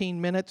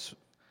 15 minutes,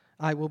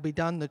 I will be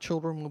done. The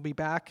children will be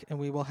back, and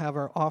we will have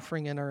our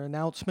offering and our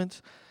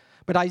announcements.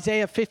 But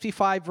Isaiah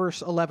 55,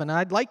 verse 11.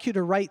 I'd like you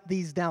to write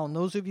these down.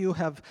 Those of you who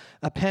have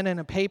a pen and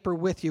a paper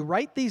with you,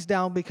 write these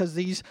down, because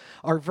these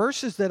are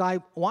verses that I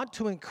want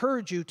to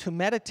encourage you to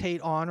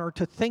meditate on or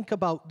to think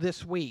about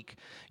this week.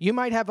 You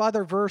might have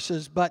other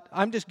verses, but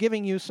I'm just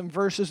giving you some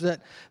verses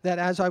that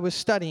as I was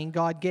studying,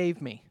 God gave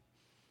me.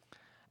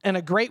 And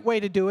a great way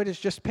to do it is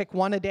just pick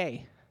one a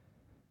day.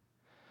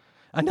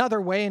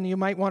 Another way, and you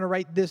might want to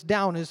write this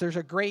down, is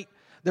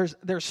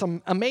there's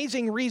some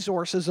amazing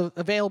resources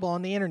available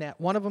on the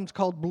internet. One of them is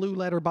called Blue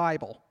Letter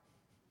Bible.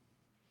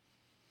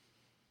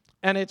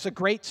 And it's a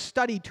great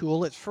study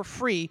tool. It's for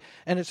free,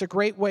 and it's a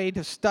great way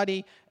to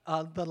study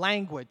the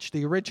language,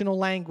 the original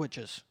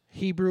languages,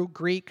 Hebrew,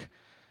 Greek,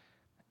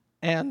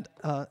 and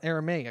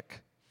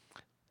Aramaic,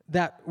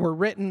 that were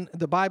written.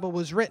 The Bible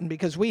was written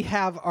because we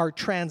have our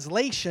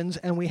translations,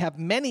 and we have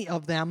many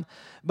of them,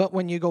 but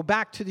when you go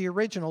back to the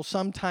original,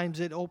 sometimes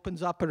it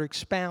opens up or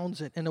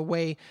expounds it in a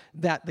way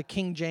that the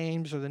King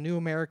James or the New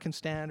American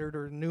Standard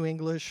or New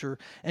English or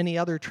any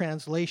other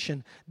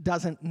translation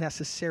doesn't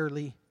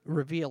necessarily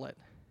reveal it.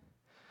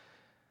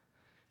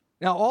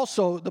 Now,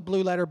 also, the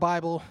Blue Letter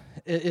Bible,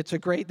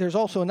 there's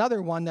also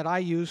another one that I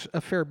use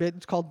a fair bit.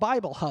 It's called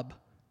Bible Hub.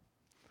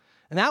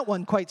 And that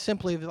one, quite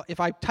simply, if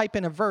I type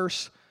in a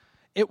verse,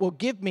 it will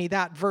give me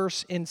that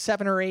verse in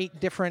 7 or 8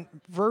 different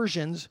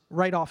versions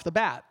right off the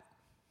bat.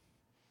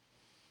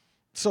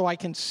 So I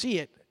can see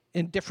it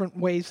in different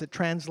ways that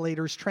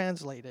translators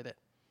translated it.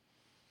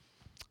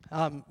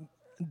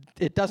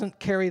 It doesn't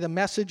carry the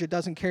Message. It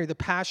doesn't carry the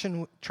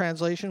Passion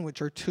Translation,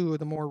 which are 2 of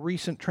the more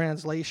recent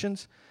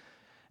translations.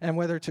 And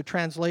whether it's a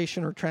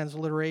translation or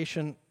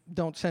transliteration,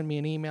 don't send me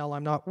an email.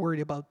 I'm not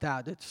worried about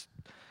that.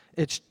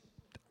 It's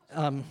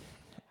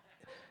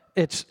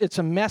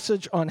a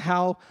message on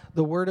how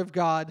the Word of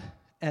God,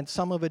 and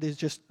some of it is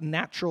just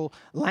natural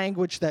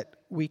language that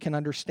we can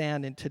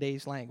understand in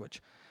today's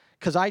language.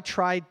 Because I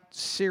tried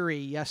Siri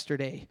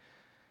yesterday,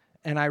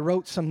 and I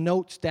wrote some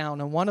notes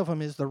down, and one of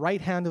them is, the right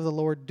hand of the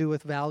Lord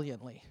doeth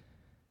valiantly.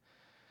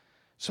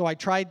 So I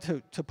tried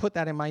to put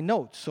that in my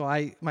notes. So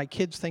my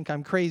kids think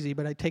I'm crazy,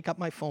 but I take up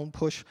my phone,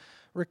 push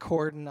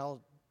record,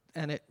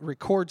 and it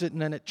records it,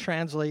 and then it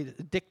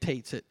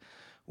dictates it.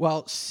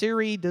 Well,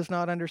 Siri does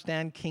not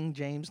understand King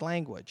James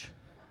language.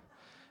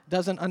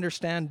 Doesn't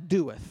understand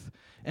doeth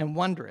and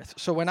wondereth.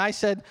 So when I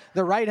said,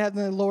 the right hand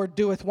of the Lord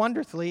doeth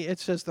wonderfully, it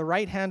says, the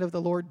right hand of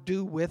the Lord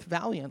doeth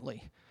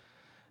valiantly.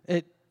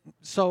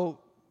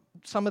 So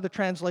some of the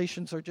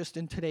translations are just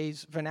in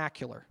today's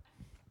vernacular.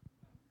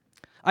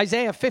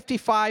 Isaiah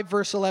 55,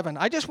 verse 11.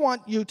 I just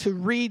want you to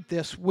read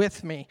this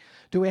with me.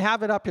 Do we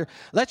have it up here?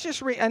 Let's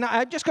just read, and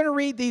I'm just going to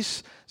read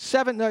these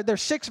 7,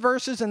 there's 6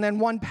 verses and then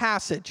one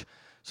passage.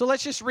 So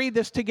let's just read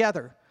this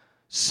together.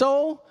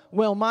 so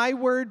will my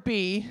word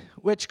be,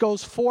 which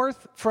goes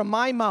forth from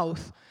my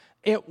mouth.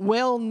 It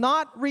will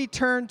not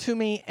return to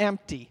me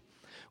empty,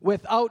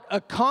 without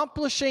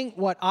accomplishing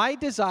what I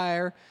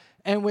desire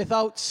and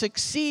without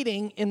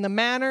succeeding in the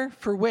manner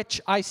for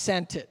which I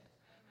sent it.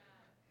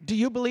 Do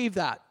you believe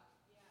that?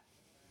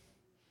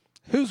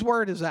 Whose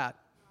word is that?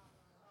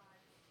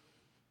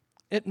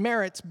 It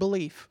merits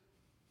belief.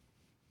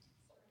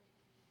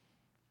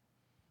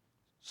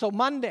 So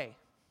Monday,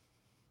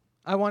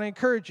 I want to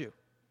encourage you.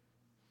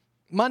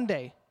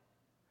 Monday,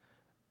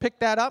 pick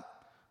that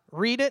up,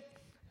 read it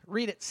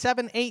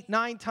 7, 8,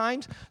 9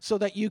 times so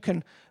that you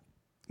can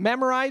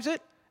memorize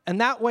it.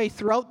 And that way,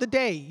 throughout the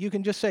day, you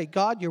can just say,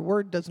 God, your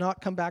word does not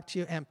come back to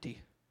you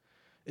empty.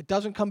 It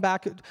doesn't come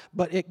back,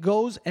 but it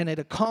goes and it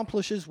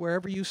accomplishes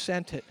wherever you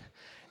sent it.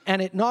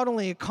 And it not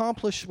only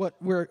accomplishes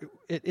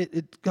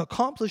it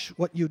accomplishes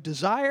what you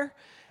desire,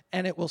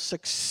 and it will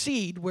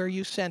succeed where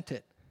you sent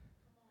it.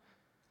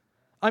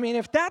 I mean,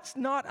 if that's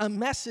not a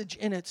message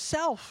in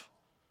itself,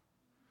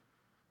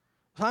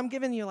 I'm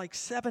giving you like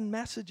 7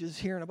 messages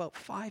here in about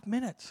 5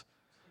 minutes.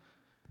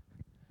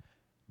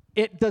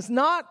 It does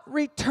not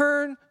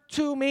return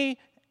to me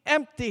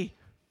empty.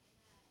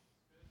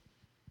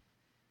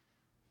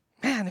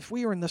 Man, if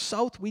we were in the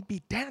South, we'd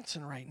be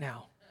dancing right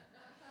now.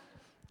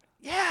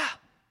 Yeah.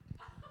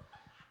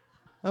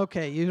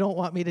 Okay, you don't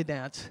want me to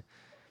dance.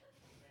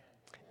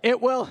 It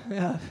will,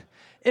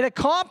 it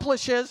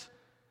accomplishes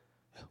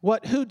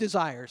who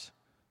desires?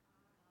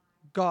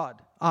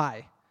 God,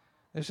 I.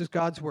 This is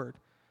God's word.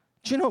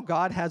 Do you know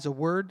God has a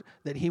word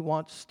that he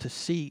wants to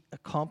see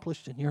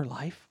accomplished in your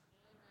life?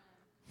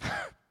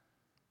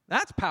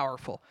 That's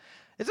powerful.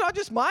 It's not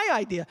just my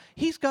idea.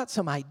 He's got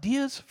some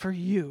ideas for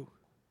you.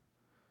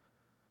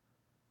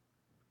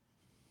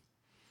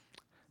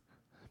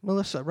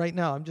 Melissa, right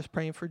now I'm just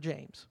praying for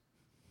James.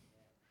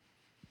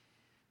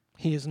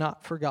 He is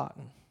not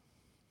forgotten.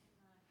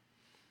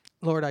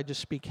 Lord, I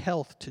just speak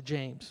health to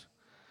James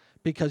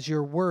because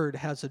your word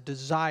has a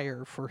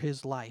desire for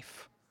his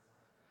life.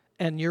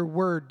 And your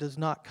word does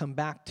not come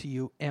back to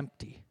you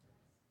empty.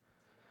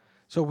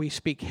 So we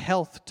speak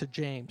health to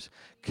James.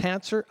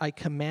 Cancer, I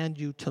command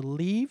you to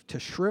leave, to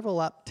shrivel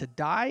up, to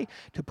die,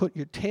 to put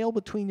your tail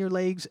between your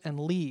legs and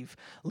leave.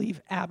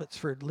 Leave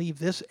Abbotsford, leave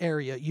this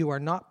area. You are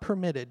not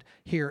permitted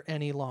here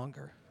any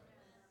longer.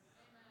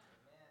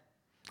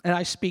 And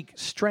I speak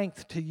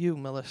strength to you,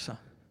 Melissa.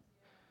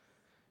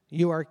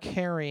 You are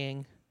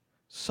carrying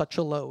such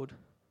a load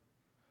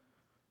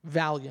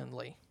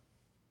valiantly,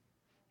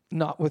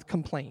 not with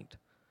complaint.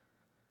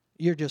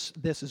 You're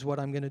just, this is what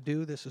I'm going to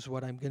do. This is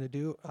what I'm going to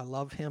do. I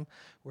love him.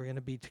 We're going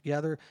to be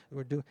together.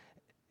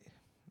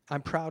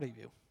 I'm proud of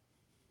you.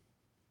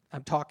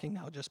 I'm talking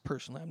now just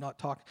personally. I'm not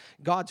talking,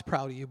 God's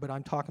proud of you, but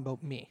I'm talking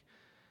about me.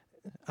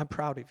 I'm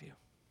proud of you.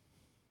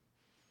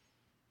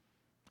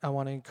 I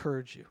want to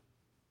encourage you.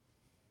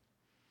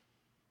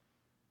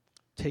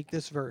 Take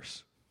this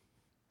verse.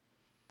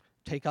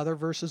 Take other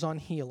verses on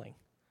healing.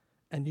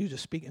 And you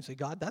just speak and say,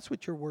 God, that's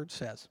what your word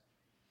says.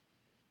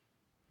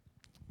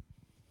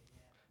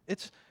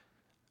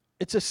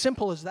 It's as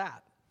simple as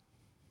that.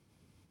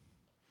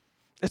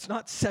 It's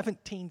not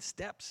 17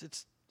 steps.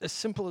 It's as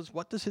simple as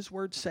what does his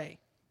word say.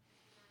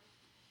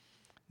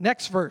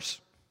 Next verse.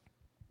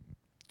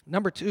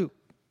 Number 2.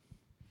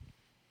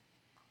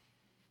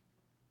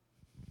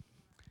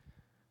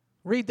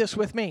 Read this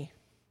with me.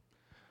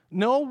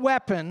 No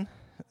weapon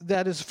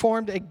that is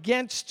formed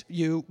against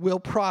you will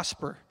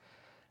prosper,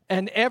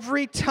 and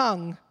every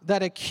tongue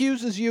that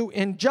accuses you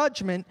in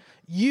judgment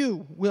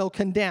you will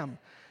condemn.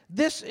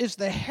 This is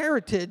the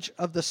heritage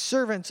of the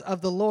servants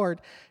of the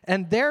Lord,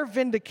 and their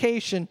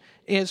vindication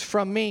is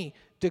from me,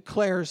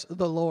 declares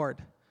the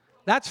Lord.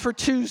 That's for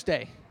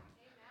Tuesday.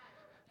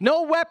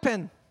 No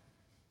weapon.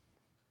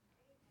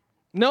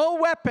 No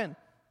weapon.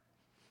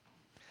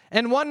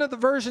 And one of the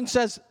versions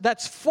says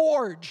that's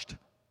forged.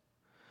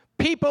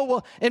 People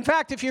will, in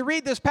fact, if you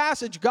read this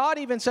passage, God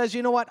even says,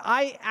 you know what,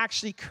 I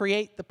actually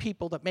create the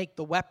people that make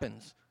the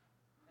weapons.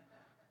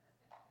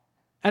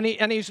 And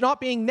he's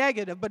not being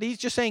negative, but he's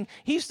just saying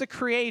he's the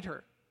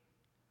creator.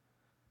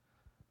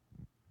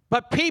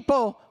 But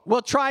people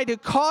will try to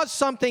cause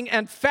something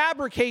and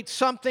fabricate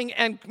something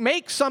and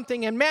make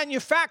something and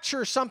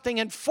manufacture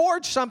something and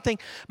forge something,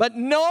 but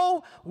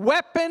no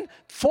weapon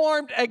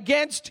formed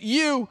against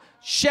you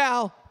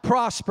shall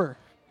prosper.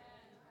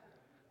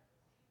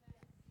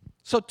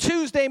 So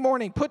Tuesday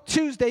morning, put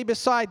Tuesday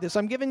beside this.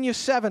 I'm giving you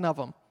 7 of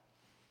them.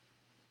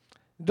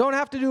 Don't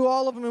have to do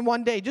all of them in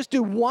one day. Just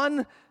do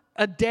one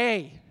a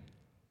day.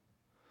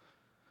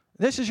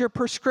 This is your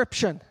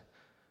prescription.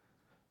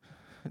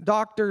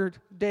 Dr.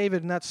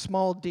 David, and that's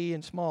small d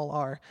and small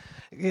r.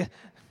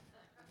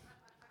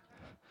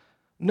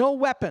 No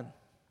weapon.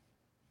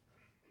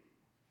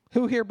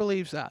 Who here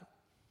believes that?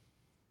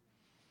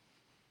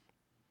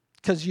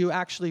 Because you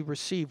actually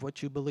receive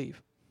what you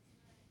believe.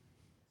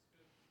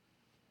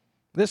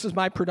 This is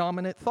my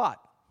predominant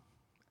thought.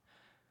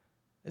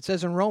 It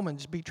says in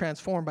Romans, be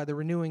transformed by the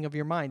renewing of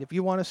your mind. If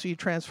you want to see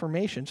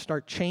transformation,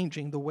 start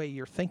changing the way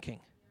you're thinking.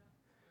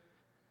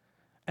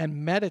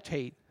 and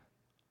meditate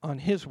on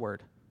His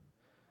word.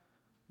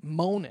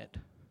 Moan it.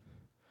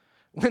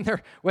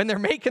 When they're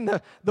making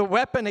the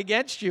weapon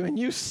against you and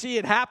you see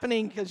it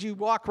happening because you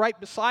walk right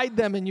beside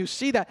them and you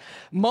see that,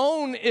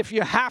 moan if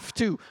you have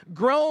to,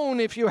 groan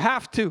if you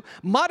have to,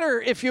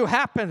 mutter if you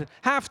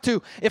have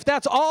to. If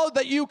that's all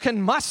that you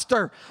can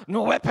muster,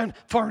 no weapon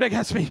formed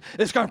against me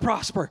is going to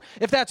prosper.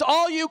 If that's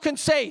all you can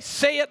say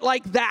it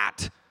like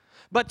that,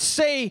 but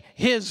say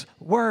His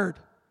word.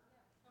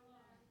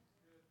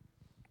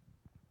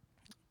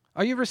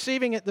 Are you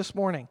receiving it this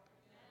morning?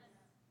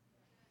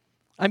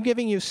 I'm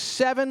giving you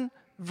 7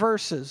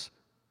 verses,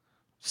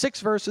 6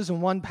 verses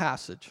in one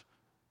passage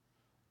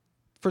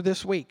for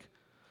this week.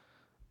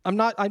 I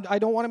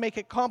don't want to make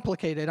it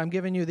complicated. I'm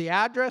giving you the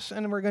address,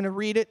 and we're going to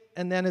read it,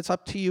 and then it's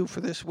up to you for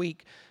this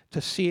week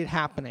to see it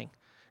happening.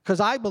 Because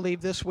I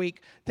believe this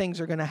week things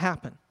are going to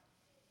happen.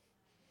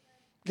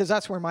 Because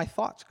that's where my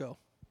thoughts go.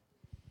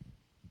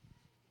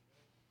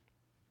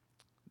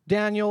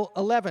 Daniel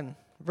 11,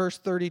 verse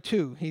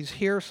 32. He's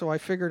here, so I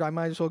figured I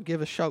might as well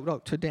give a shout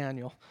out to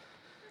Daniel.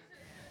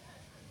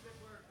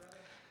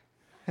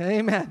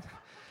 Amen.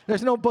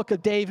 There's no book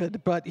of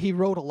David, but he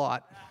wrote a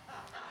lot.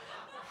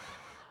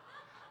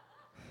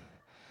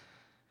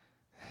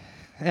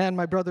 And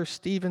my brothers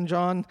Steve and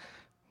John,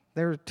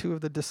 they're 2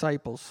 of the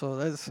disciples, so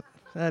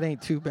that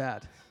ain't too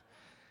bad.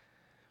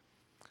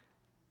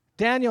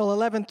 Daniel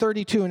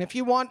 11:32, and if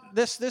you want,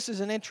 this is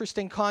an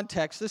interesting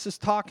context. This is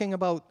talking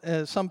about,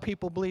 some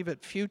people believe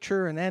it,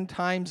 future and end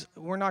times.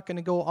 We're not going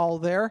to go all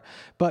there,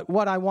 but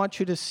what I want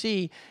you to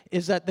see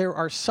is that there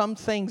are some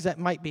things that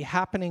might be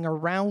happening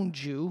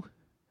around you,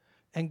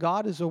 and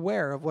God is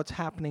aware of what's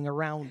happening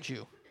around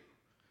you.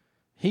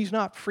 He's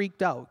not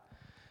freaked out.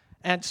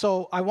 And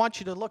so I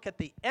want you to look at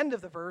the end of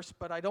the verse,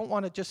 but I don't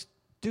want to just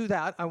do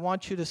that. I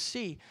want you to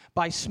see,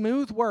 by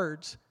smooth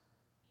words,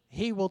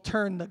 He will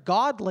turn the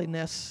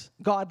godlessness,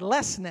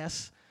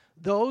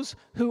 those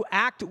who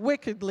act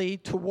wickedly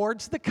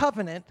towards the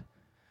covenant,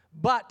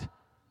 but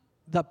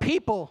the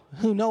people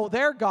who know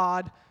their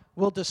God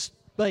will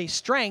display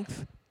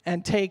strength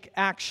and take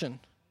action.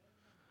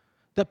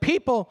 The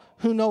people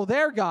who know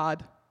their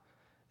God,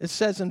 it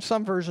says in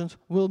some versions,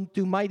 will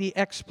do mighty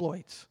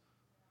exploits.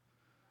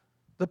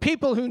 The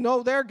people who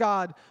know their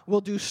God will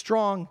do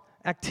strong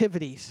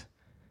activities,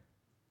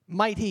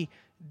 mighty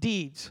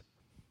deeds.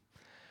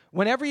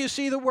 Whenever you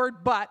see the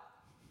word but,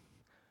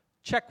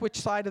 check which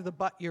side of the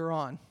but you're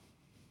on.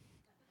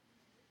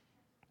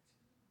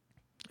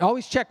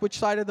 Always check which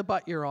side of the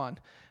but you're on.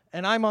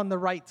 And I'm on the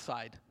right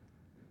side,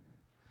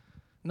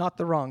 not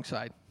the wrong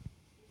side.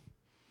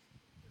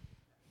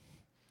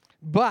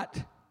 But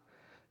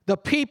the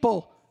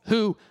people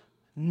who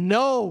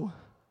know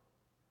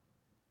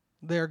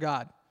their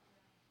God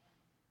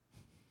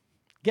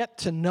get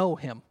to know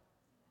Him.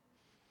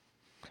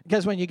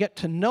 Because when you get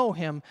to know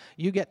Him,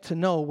 you get to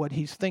know what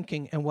He's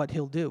thinking and what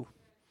He'll do.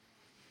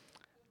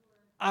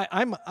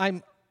 I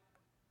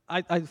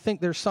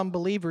think there's some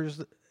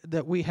believers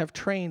that we have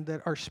trained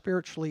that are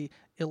spiritually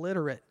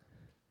illiterate.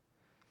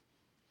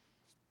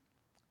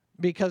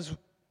 Because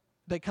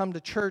they come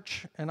to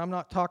church, and I'm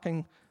not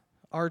talking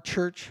our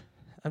church,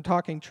 I'm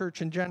talking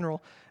church in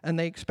general, and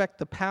they expect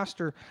the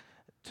pastor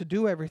to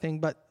do everything,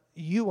 but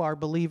you are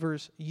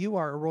believers, you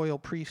are a royal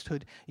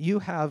priesthood, you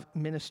have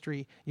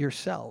ministry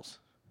yourselves.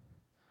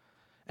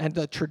 And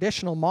the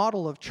traditional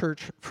model of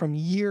church from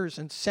years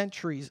and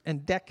centuries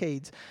and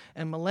decades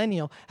and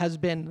millennial has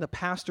been the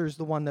pastor is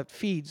the one that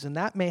feeds. And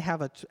that may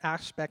have an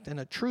aspect and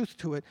a truth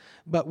to it,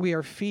 but we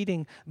are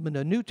feeding.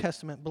 The New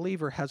Testament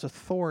believer has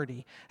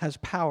authority, has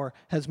power,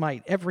 has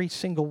might. Every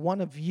single one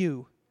of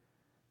you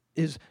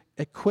is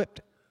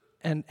equipped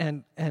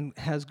and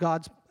has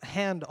God's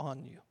hand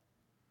on you.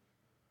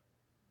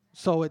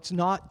 So it's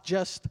not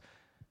just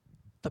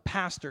the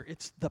pastor,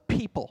 it's the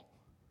people.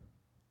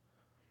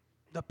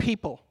 The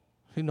people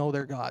who know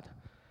their God.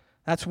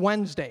 That's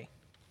Wednesday.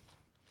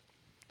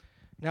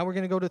 Now we're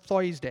going to go to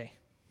Thursday.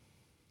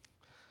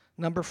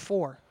 Number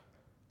 4.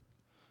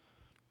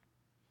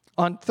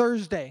 On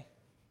Thursday,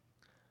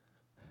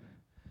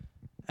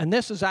 and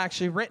this is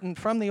actually written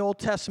from the Old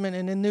Testament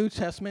and the New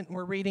Testament.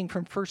 We're reading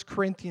from 1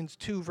 Corinthians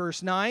 2,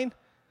 verse 9.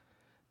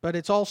 But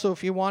it's also,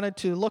 if you wanted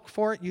to look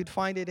for it, you'd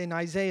find it in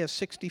Isaiah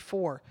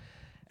 64.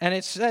 And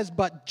it says,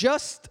 but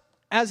just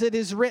as it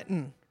is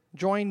written,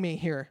 join me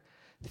here,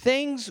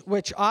 things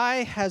which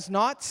eye has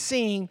not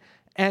seen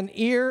and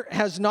ear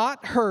has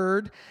not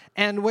heard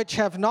and which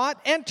have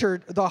not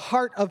entered the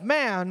heart of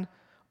man,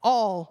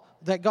 all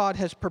that God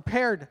has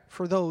prepared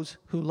for those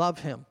who love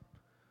Him.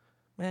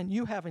 Man,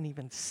 you haven't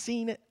even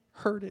seen it,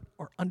 heard it,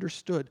 or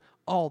understood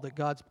all that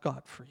God's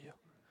got for you.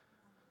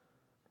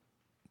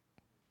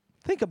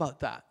 Think about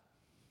that.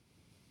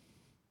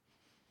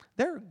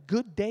 There are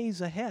good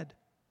days ahead.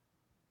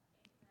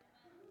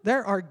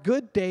 There are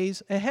good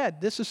days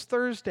ahead. This is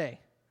Thursday.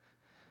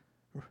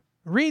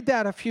 Read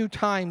that a few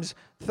times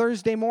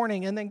Thursday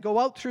morning and then go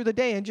out through the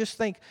day and just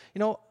think,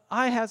 my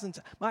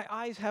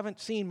eyes haven't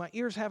seen, my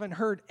ears haven't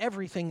heard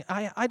everything.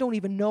 I don't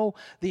even know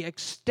the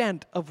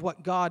extent of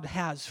what God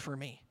has for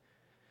me.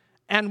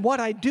 And what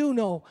I do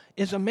know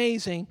is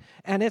amazing.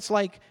 And it's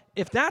like,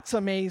 if that's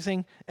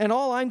amazing, and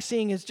all I'm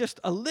seeing is just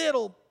a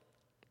little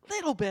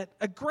bit,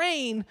 a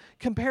grain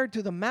compared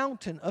to the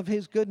mountain of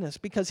his goodness,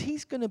 because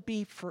he's going to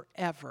be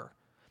forever.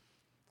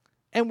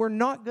 And we're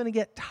not going to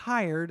get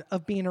tired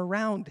of being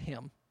around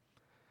him.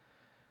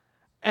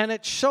 And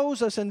it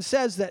shows us and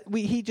says that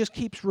he just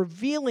keeps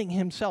revealing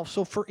himself.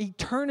 So for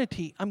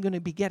eternity, I'm going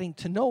to be getting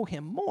to know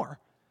him more.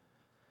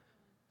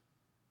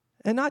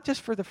 And not just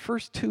for the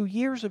first 2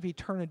 years of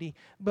eternity,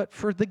 but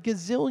for the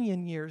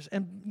gazillion years,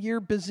 and year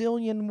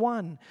bazillion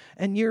one,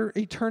 and year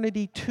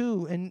eternity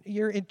 2, and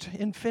year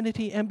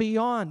infinity and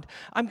beyond.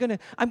 I'm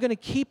gonna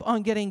keep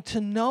on getting to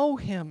know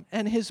him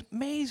and his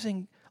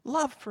amazing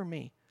love for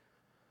me,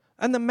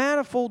 and the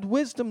manifold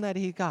wisdom that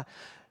he got.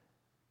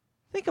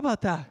 Think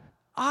about that.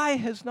 Eye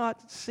has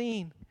not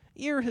seen,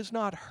 ear has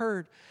not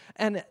heard,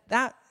 and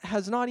that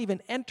has not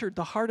even entered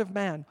the heart of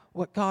man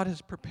what God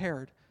has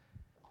prepared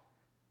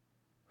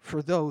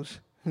for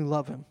those who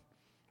love him.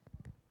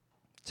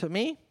 To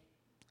me,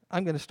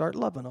 I'm going to start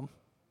loving him.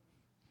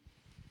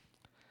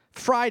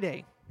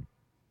 Friday,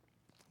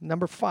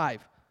 number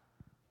 5,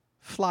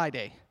 Fly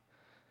Day.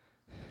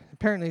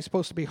 Apparently it's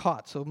supposed to be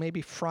hot, so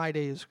maybe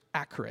Friday is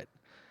accurate.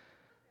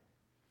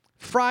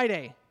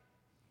 Friday,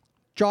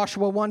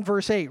 Joshua 1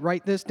 verse 8,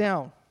 write this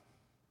down.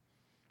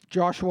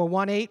 Joshua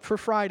 1:8 for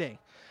Friday.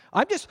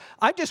 I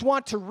just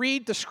want to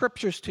read the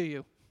scriptures to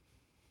you.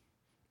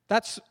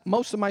 That's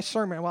most of my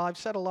sermon. Well, I've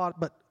said a lot,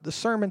 but the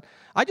sermon,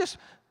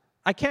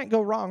 I can't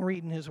go wrong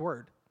reading his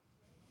word.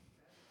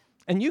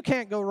 And you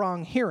can't go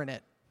wrong hearing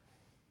it.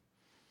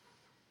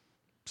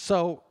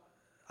 So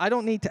I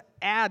don't need to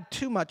add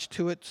too much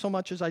to it, so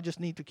much as I just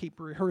need to keep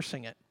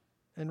rehearsing it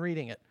and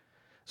reading it.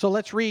 So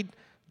let's read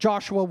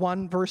Joshua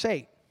 1 verse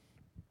 8.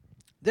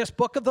 This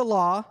book of the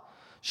law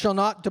shall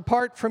not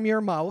depart from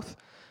your mouth,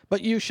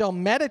 but you shall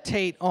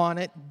meditate on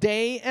it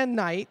day and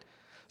night,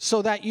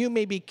 so that you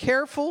may be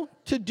careful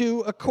to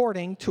do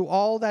according to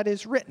all that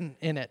is written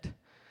in it.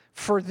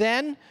 For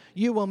then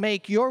you will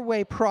make your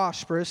way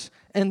prosperous,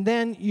 and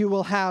then you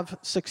will have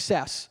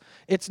success.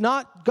 It's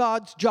not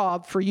God's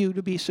job for you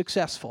to be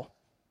successful.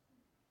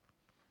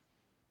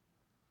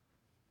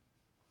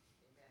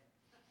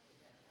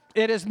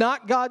 It is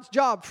not God's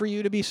job for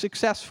you to be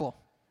successful.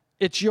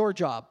 It's your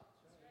job.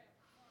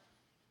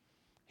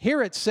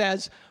 Here it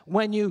says,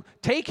 when you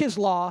take his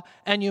law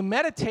and you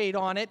meditate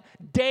on it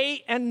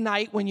day and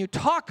night, when you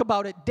talk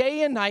about it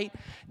day and night,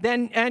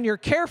 and you're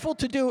careful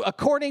to do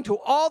according to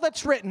all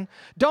that's written,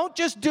 don't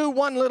just do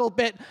one little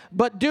bit,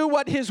 but do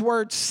what his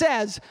word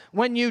says.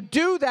 When you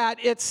do that,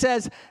 it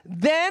says,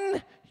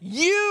 then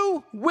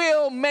you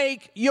will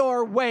make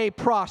your way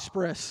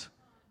prosperous.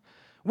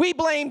 We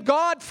blame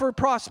God for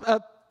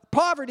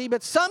poverty,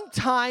 but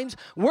sometimes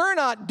we're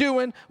not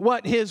doing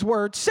what his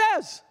word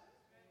says.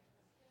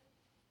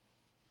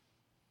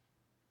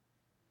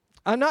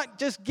 I'm not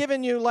just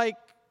giving you like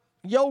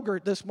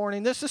yogurt this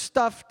morning. This is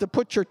stuff to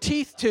put your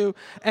teeth to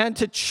and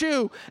to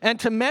chew and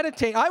to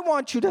meditate. I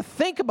want you to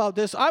think about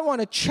this. I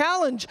want to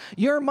challenge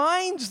your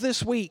minds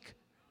this week.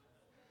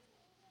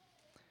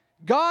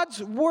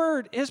 God's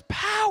word is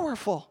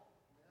powerful.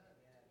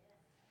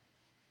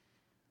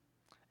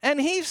 And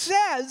he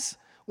says,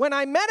 when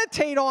I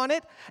meditate on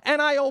it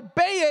and I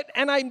obey it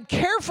and I'm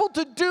careful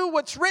to do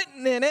what's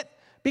written in it,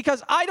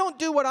 because I don't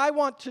do what I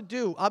want to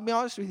do. I'll be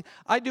honest with you.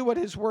 I do what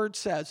his word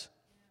says.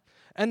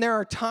 And there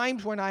are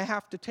times when I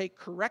have to take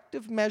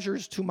corrective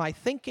measures to my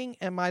thinking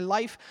and my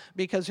life,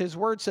 because his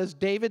word says,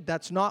 David,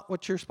 that's not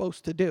what you're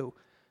supposed to do.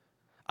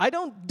 I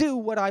don't do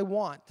what I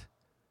want.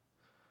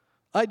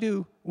 I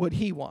do what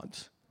he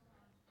wants.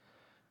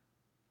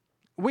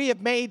 We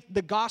have made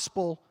the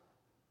gospel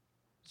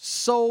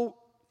so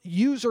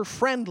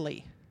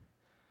user-friendly,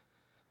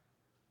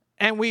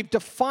 and we've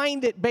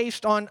defined it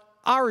based on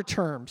our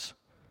terms.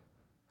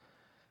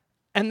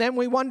 And then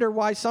we wonder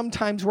why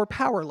sometimes we're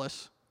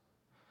powerless.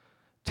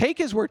 Take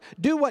his word.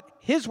 Do what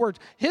his word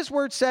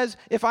says.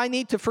 If I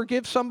need to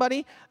forgive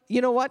somebody,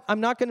 you know what? I'm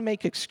not going to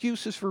make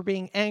excuses for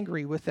being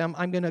angry with them.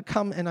 I'm going to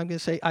come and I'm going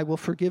to say, I will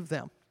forgive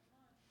them.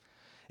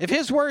 If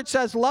his word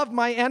says, love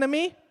my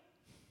enemy,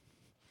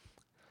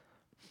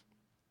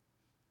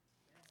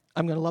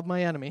 I'm going to love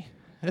my enemy.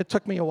 It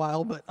took me a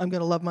while, but I'm going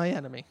to love my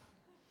enemy.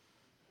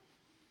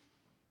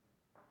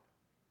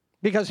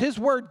 Because his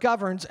word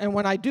governs, and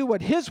when I do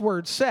what his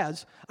word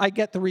says, I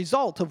get the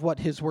result of what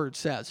his word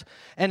says.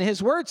 And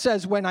his word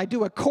says, when I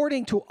do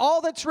according to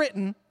all that's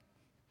written,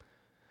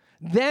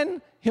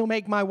 then he'll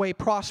make my way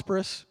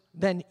prosperous.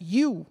 Then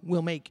you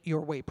will make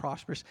your way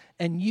prosperous,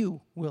 and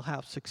you will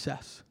have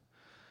success.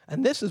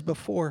 And this is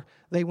before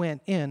they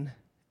went in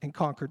and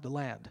conquered the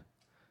land.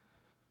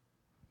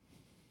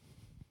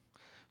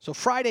 So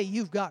Friday,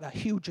 you've got a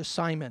huge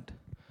assignment.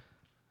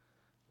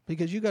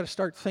 Because you've got to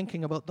start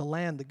thinking about the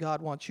land that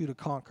God wants you to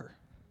conquer.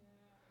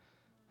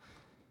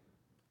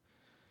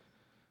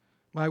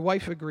 My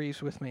wife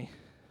agrees with me.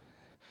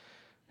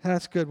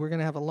 That's good. We're going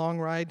to have a long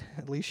ride.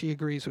 At least she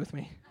agrees with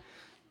me.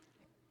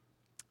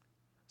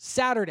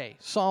 Saturday,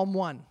 Psalm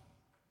 1.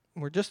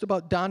 We're just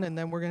about done, and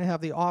then we're going to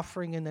have the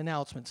offering and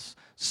announcements.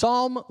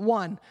 Psalm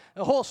 1.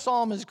 The whole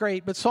psalm is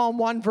great, but Psalm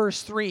 1,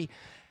 verse 3,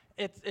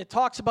 it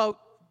talks about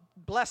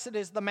blessed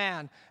is the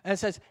man. And it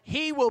says,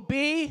 he will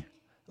be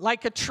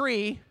like a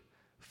tree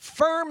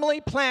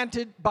firmly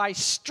planted by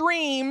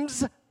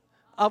streams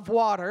of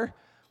water,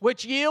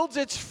 which yields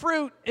its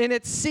fruit in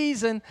its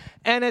season,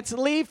 and its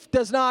leaf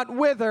does not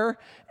wither,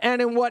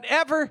 and in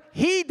whatever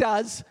he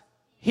does,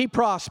 he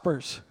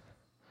prospers.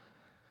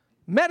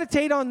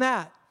 Meditate on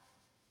that.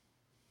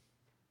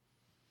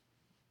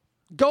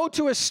 Go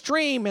to a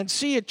stream and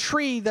see a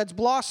tree that's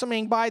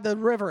blossoming by the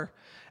river,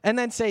 and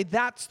then say,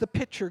 that's the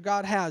picture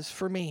God has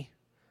for me.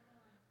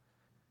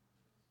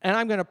 And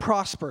I'm going to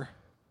prosper.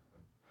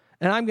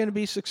 And I'm going to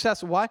be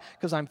successful. Why?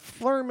 Because I'm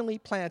firmly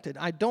planted.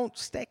 I don't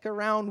stick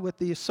around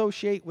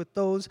associate with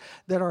those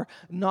that are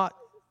not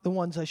the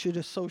ones I should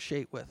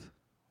associate with.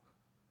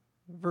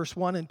 Verse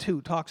 1 and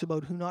 2 talks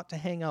about who not to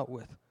hang out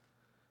with.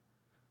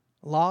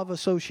 Law of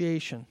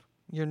association.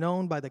 You're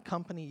known by the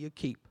company you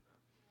keep.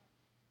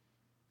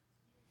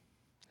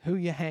 Who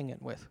you hanging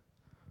with.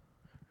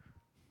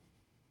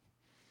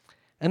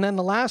 And then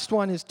the last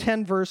one is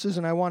 10 verses,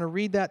 and I want to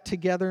read that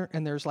together,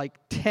 and there's like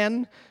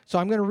 10. So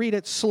I'm going to read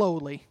it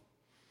slowly.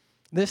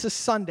 This is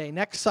Sunday,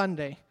 next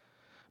Sunday,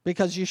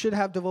 because you should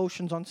have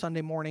devotions on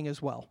Sunday morning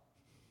as well.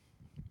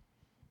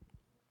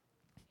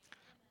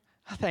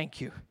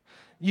 Thank you.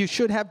 You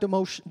should have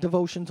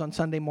devotions on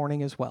Sunday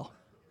morning as well.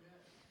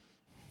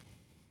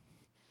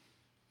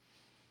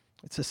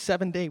 It's a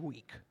 7-day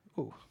week.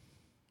 Ooh,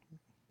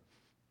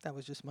 that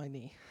was just my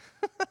knee.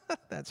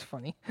 That's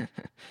funny.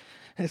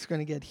 It's going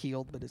to get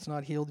healed, but it's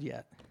not healed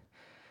yet.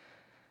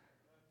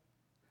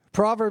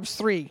 Proverbs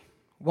 3,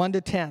 1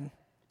 to 10.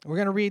 We're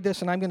going to read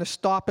this, and I'm going to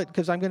stop it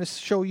because I'm going to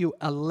show you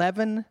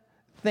 11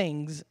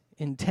 things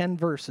in 10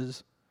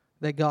 verses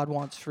that God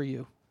wants for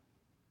you.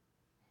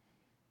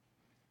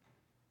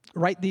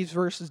 Write these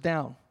verses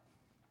down.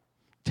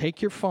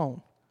 Take your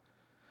phone.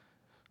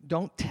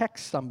 Don't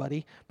text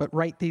somebody, but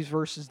write these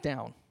verses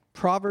down.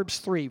 Proverbs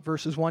 3,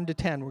 verses 1 to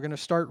 10. We're going to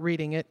start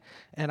reading it,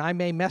 and I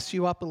may mess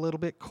you up a little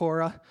bit,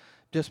 Cora,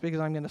 just because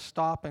I'm going to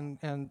stop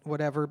and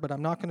whatever, but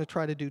I'm not going to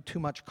try to do too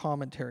much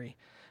commentary.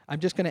 I'm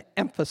just going to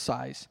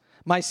emphasize.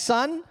 My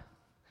son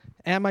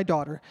and my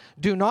daughter,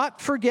 do not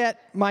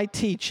forget my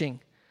teaching,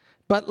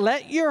 but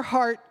let your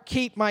heart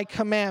keep my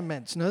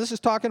commandments. Now, this is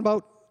talking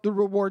about the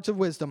rewards of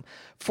wisdom.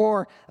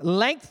 For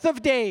length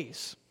of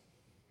days,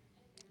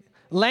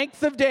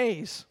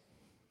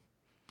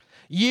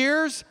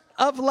 years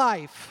of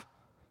life,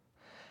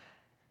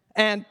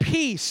 and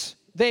peace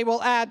they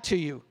will add to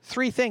you.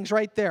 3 things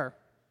right there.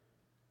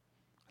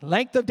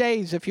 Length of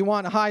days, if you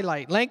want to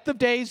highlight. Length of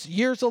days,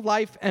 years of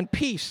life, and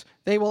peace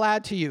they will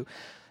add to you.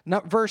 Now,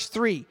 verse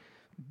 3,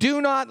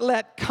 do not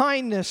let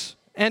kindness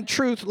and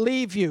truth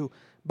leave you.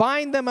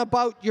 Bind them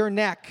about your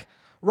neck.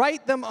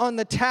 Write them on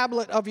the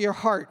tablet of your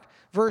heart.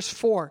 Verse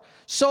 4,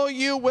 so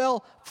you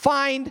will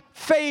find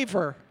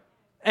favor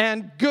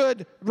and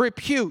good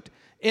repute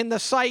in the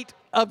sight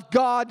of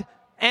God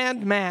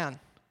and man.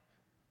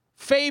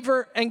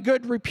 Favor and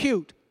good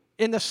repute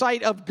in the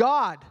sight of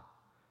God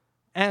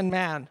and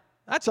man.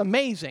 That's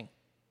amazing.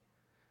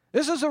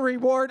 This is a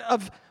reward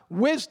of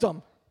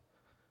wisdom.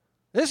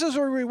 This is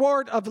a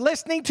reward of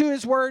listening to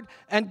His Word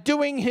and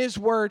doing His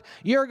Word.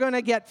 You're going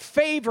to get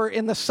favor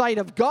in the sight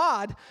of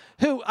God,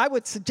 who I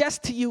would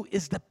suggest to you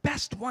is the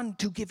best one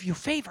to give you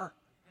favor.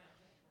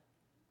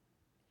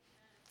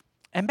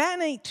 And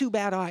man ain't too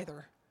bad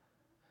either.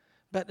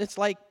 But it's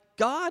like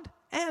God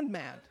and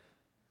man.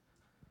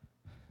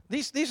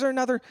 These are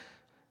another.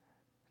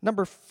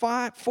 Number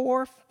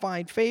 4,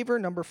 find favor.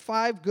 Number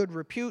 5, good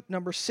repute.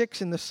 Number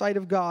 6, in the sight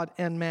of God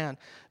and man.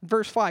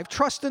 Verse 5,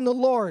 trust in the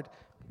Lord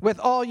with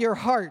all your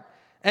heart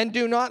and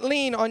do not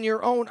lean on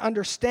your own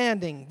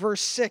understanding.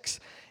 Verse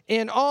 6,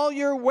 in all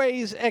your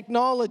ways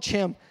acknowledge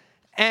Him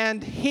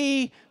and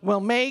He will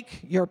make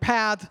your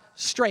path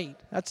straight.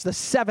 That's the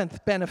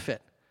 7th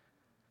benefit.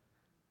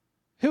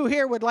 Who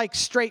here would like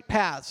straight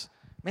paths?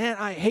 Man,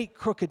 I hate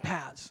crooked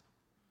paths.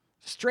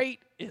 Straight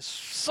is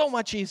so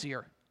much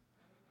easier.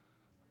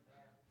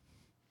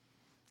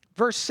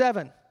 Verse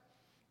 7,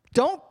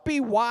 don't be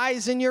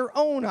wise in your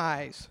own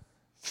eyes.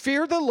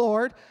 Fear the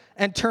Lord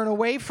and turn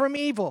away from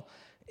evil.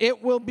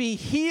 It will be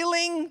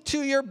healing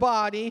to your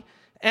body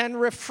and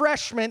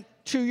refreshment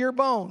to your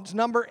bones.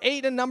 Number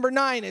 8 and number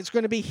 9 is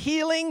going to be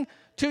healing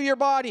to your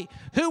body.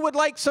 Who would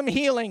like some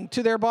healing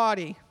to their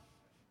body?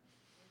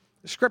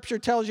 The Scripture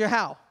tells you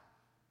how.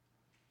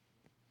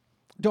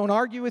 Don't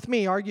argue with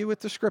me, argue with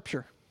the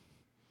Scripture.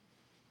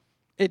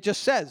 It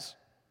just says,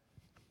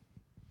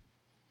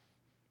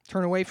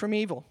 turn away from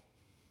evil.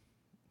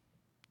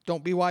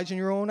 Don't be wise in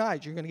your own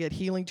eyes. You're going to get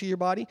healing to your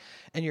body,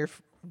 and your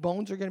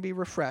bones are going to be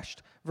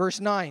refreshed. Verse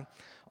 9,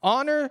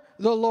 honor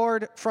the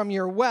Lord from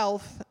your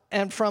wealth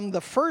and from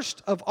the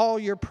first of all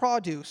your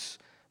produce.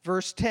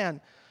 Verse 10,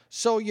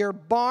 so your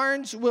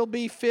barns will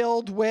be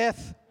filled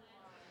with,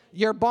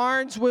 your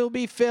barns will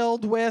be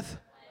filled with,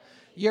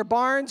 your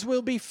barns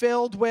will be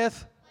filled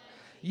with,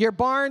 your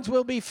barns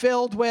will be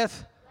filled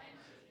with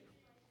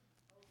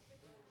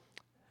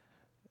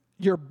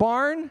Your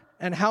barn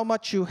and how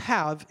much you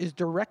have is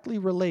directly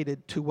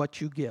related to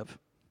what you give.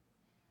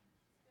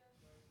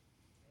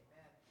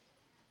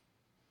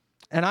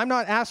 And I'm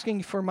not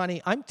asking for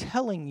money. I'm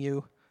telling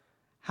you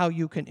how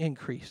you can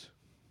increase.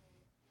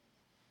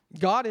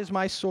 God is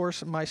my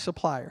source and my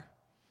supplier.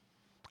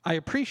 I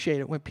appreciate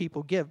it when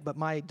people give, but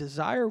my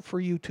desire for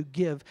you to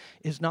give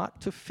is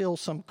not to fill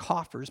some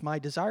coffers. My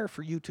desire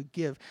for you to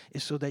give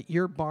is so that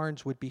your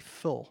barns would be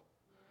full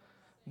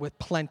with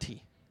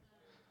plenty.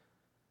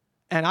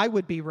 And I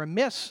would be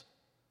remiss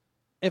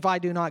if I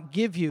do not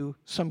give you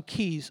some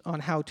keys on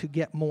how to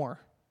get more.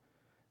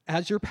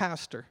 As your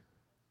pastor,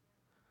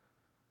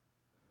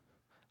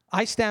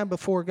 I stand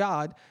before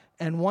God,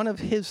 and one of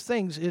his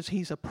things is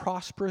he's a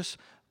prosperous,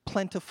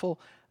 plentiful,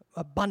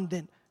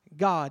 abundant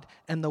God.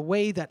 And the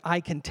way that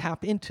I can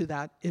tap into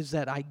that is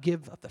that I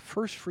give of the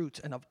first fruits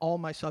and of all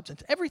my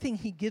substance. Everything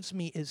he gives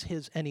me is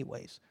his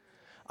anyways.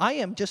 I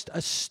am just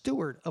a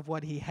steward of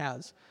what he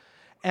has.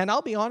 And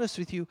I'll be honest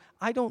with you,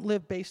 I don't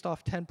live based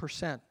off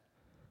 10%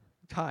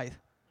 tithe.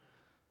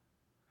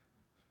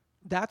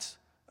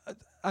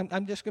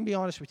 I'm just going to be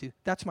honest with you,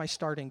 that's my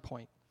starting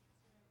point.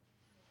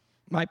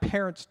 My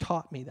parents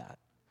taught me that.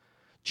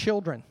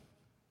 Children,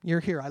 you're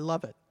here. I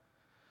love it.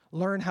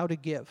 Learn how to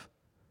give.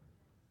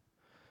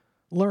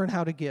 Learn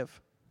how to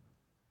give.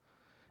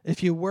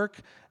 If you work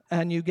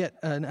and you get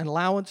an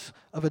allowance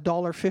of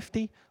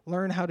 $1.50,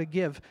 learn how to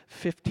give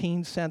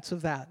 15 cents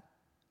of that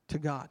to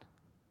God.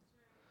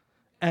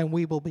 And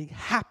we will be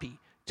happy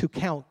to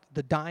count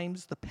the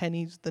dimes, the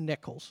pennies, the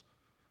nickels.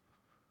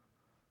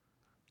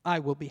 I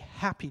will be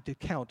happy to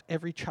count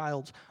every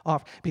child's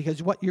off,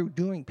 because what you're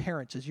doing,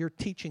 parents, is you're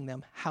teaching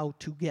them how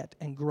to get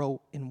and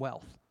grow in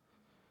wealth.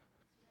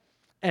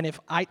 And if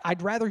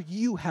I'd rather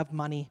you have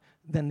money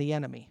than the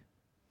enemy.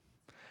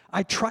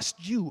 I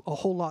trust you a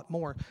whole lot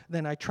more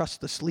than I trust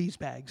the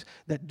sleazebags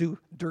that do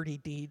dirty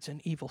deeds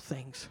and evil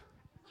things.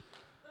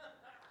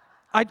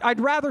 I'd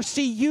rather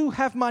see you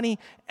have money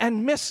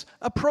and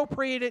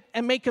misappropriate it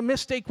and make a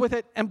mistake with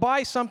it and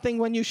buy something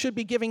when you should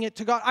be giving it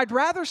to God. I'd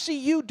rather see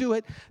you do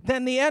it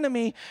than the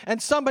enemy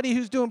and somebody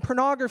who's doing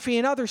pornography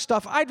and other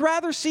stuff. I'd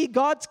rather see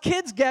God's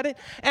kids get it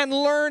and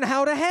learn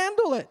how to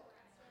handle it.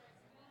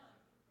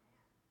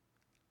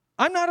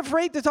 I'm not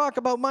afraid to talk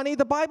about money.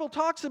 The Bible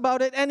talks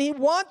about it, and he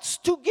wants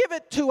to give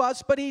it to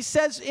us, but he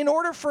says, in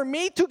order for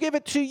me to give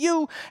it to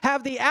you,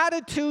 have the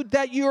attitude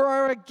that you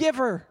are a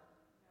giver.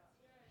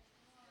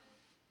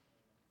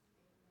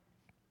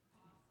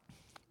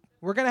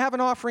 We're going to have an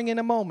offering in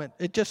a moment.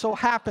 It just so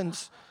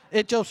happens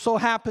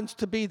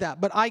to be that.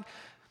 But I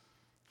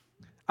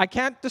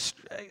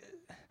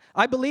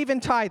believe in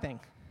tithing.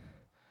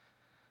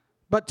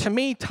 But to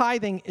me,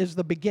 tithing is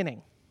the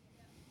beginning.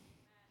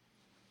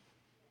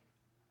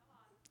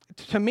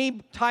 To me,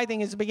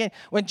 tithing is the beginning.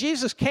 When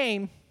Jesus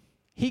came,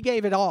 he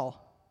gave it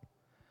all.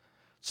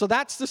 So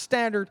that's the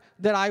standard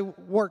that I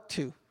work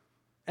to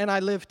and I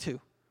live to.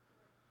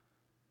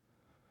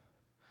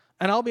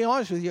 And I'll be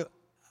honest with you,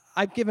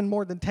 I've given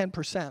more than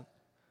 10%.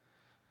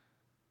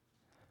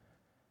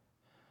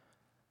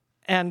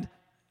 And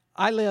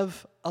I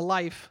live a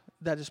life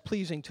that is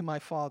pleasing to my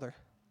Father.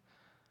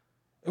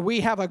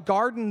 We have a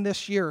garden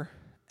this year,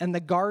 and the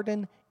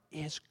garden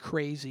is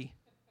crazy.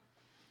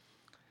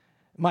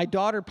 My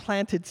daughter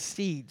planted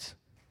seeds.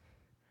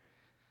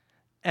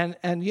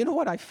 And you know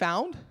what I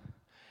found?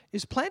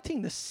 Is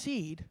planting the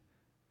seed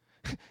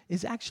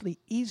is actually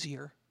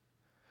easier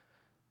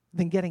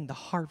than getting the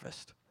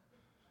harvest.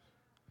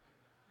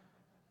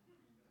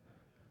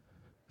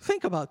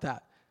 Think about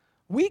that.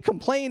 We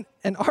complain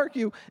and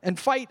argue and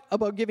fight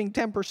about giving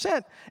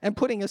 10% and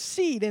putting a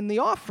seed in the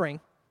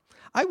offering.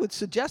 I would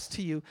suggest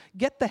to you,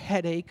 get the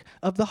headache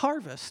of the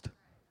harvest.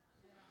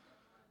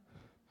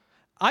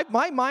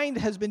 My mind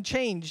has been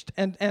changed,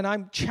 and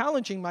I'm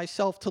challenging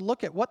myself to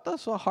look at what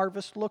does a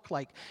harvest look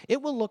like.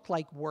 It will look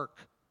like work.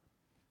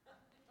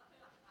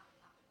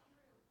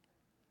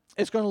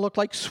 It's going to look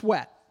like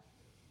sweat.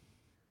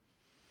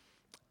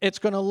 It's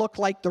going to look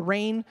like the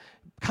rain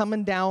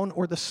coming down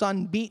or the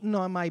sun beating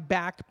on my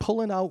back,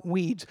 pulling out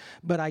weeds.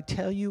 But I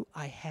tell you,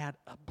 I had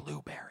a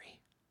blueberry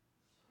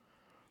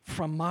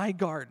from my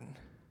garden.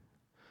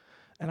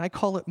 And I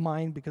call it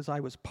mine because I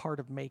was part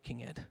of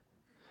making it.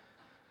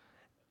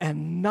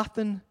 And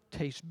nothing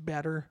tastes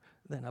better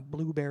than a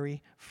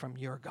blueberry from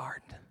your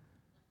garden.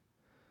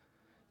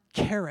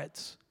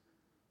 Carrots.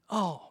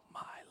 Oh,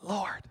 my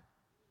Lord.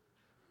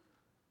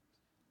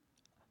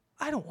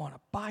 I don't want to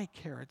buy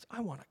carrots. I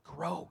want to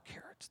grow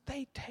carrots.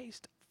 They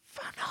taste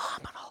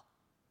phenomenal.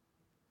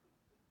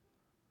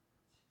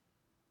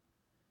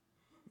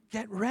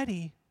 Get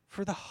ready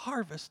for the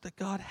harvest that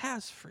God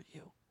has for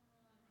you.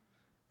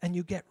 And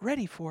you get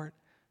ready for it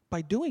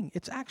by doing.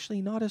 It's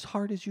actually not as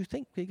hard as you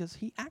think, because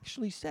he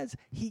actually says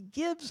he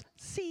gives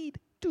seed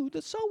to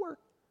the sower.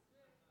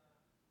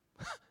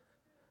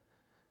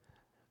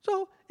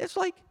 So it's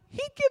like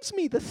he gives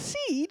me the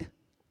seed,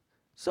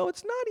 so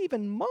it's not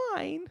even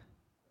mine.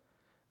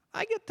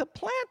 I get to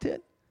plant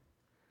it.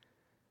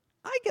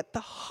 I get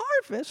the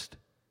harvest,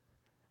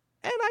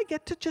 and I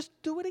get to just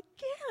do it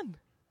again.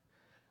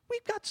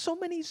 We've got so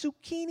many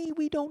zucchini,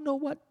 we don't know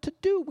what to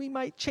do. We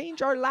might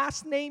change our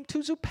last name to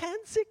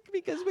Zupancic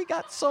because we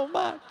got so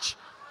much.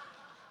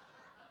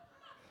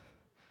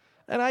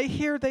 And I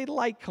hear they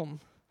like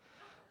them.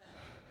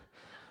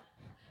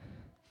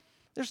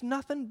 There's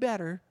nothing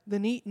better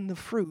than eating the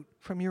fruit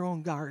from your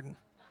own garden.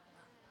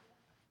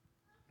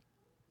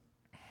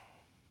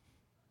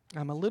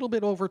 I'm a little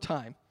bit over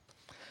time.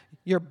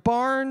 Your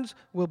barns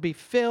will be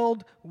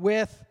filled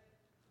with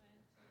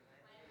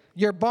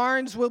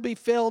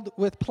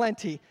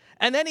plenty.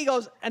 And then he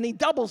goes and he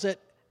doubles it,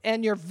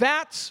 and your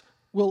vats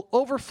will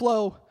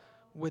overflow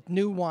with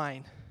new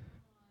wine.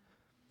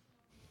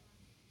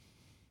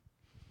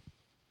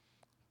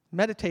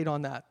 Meditate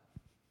on that.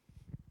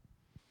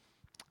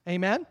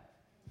 Amen?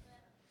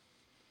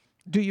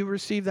 Do you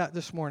receive that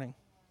this morning?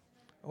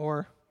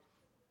 Or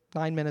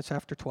 9 minutes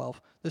after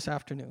 12 this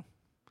afternoon?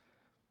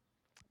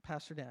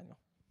 Pastor Daniel.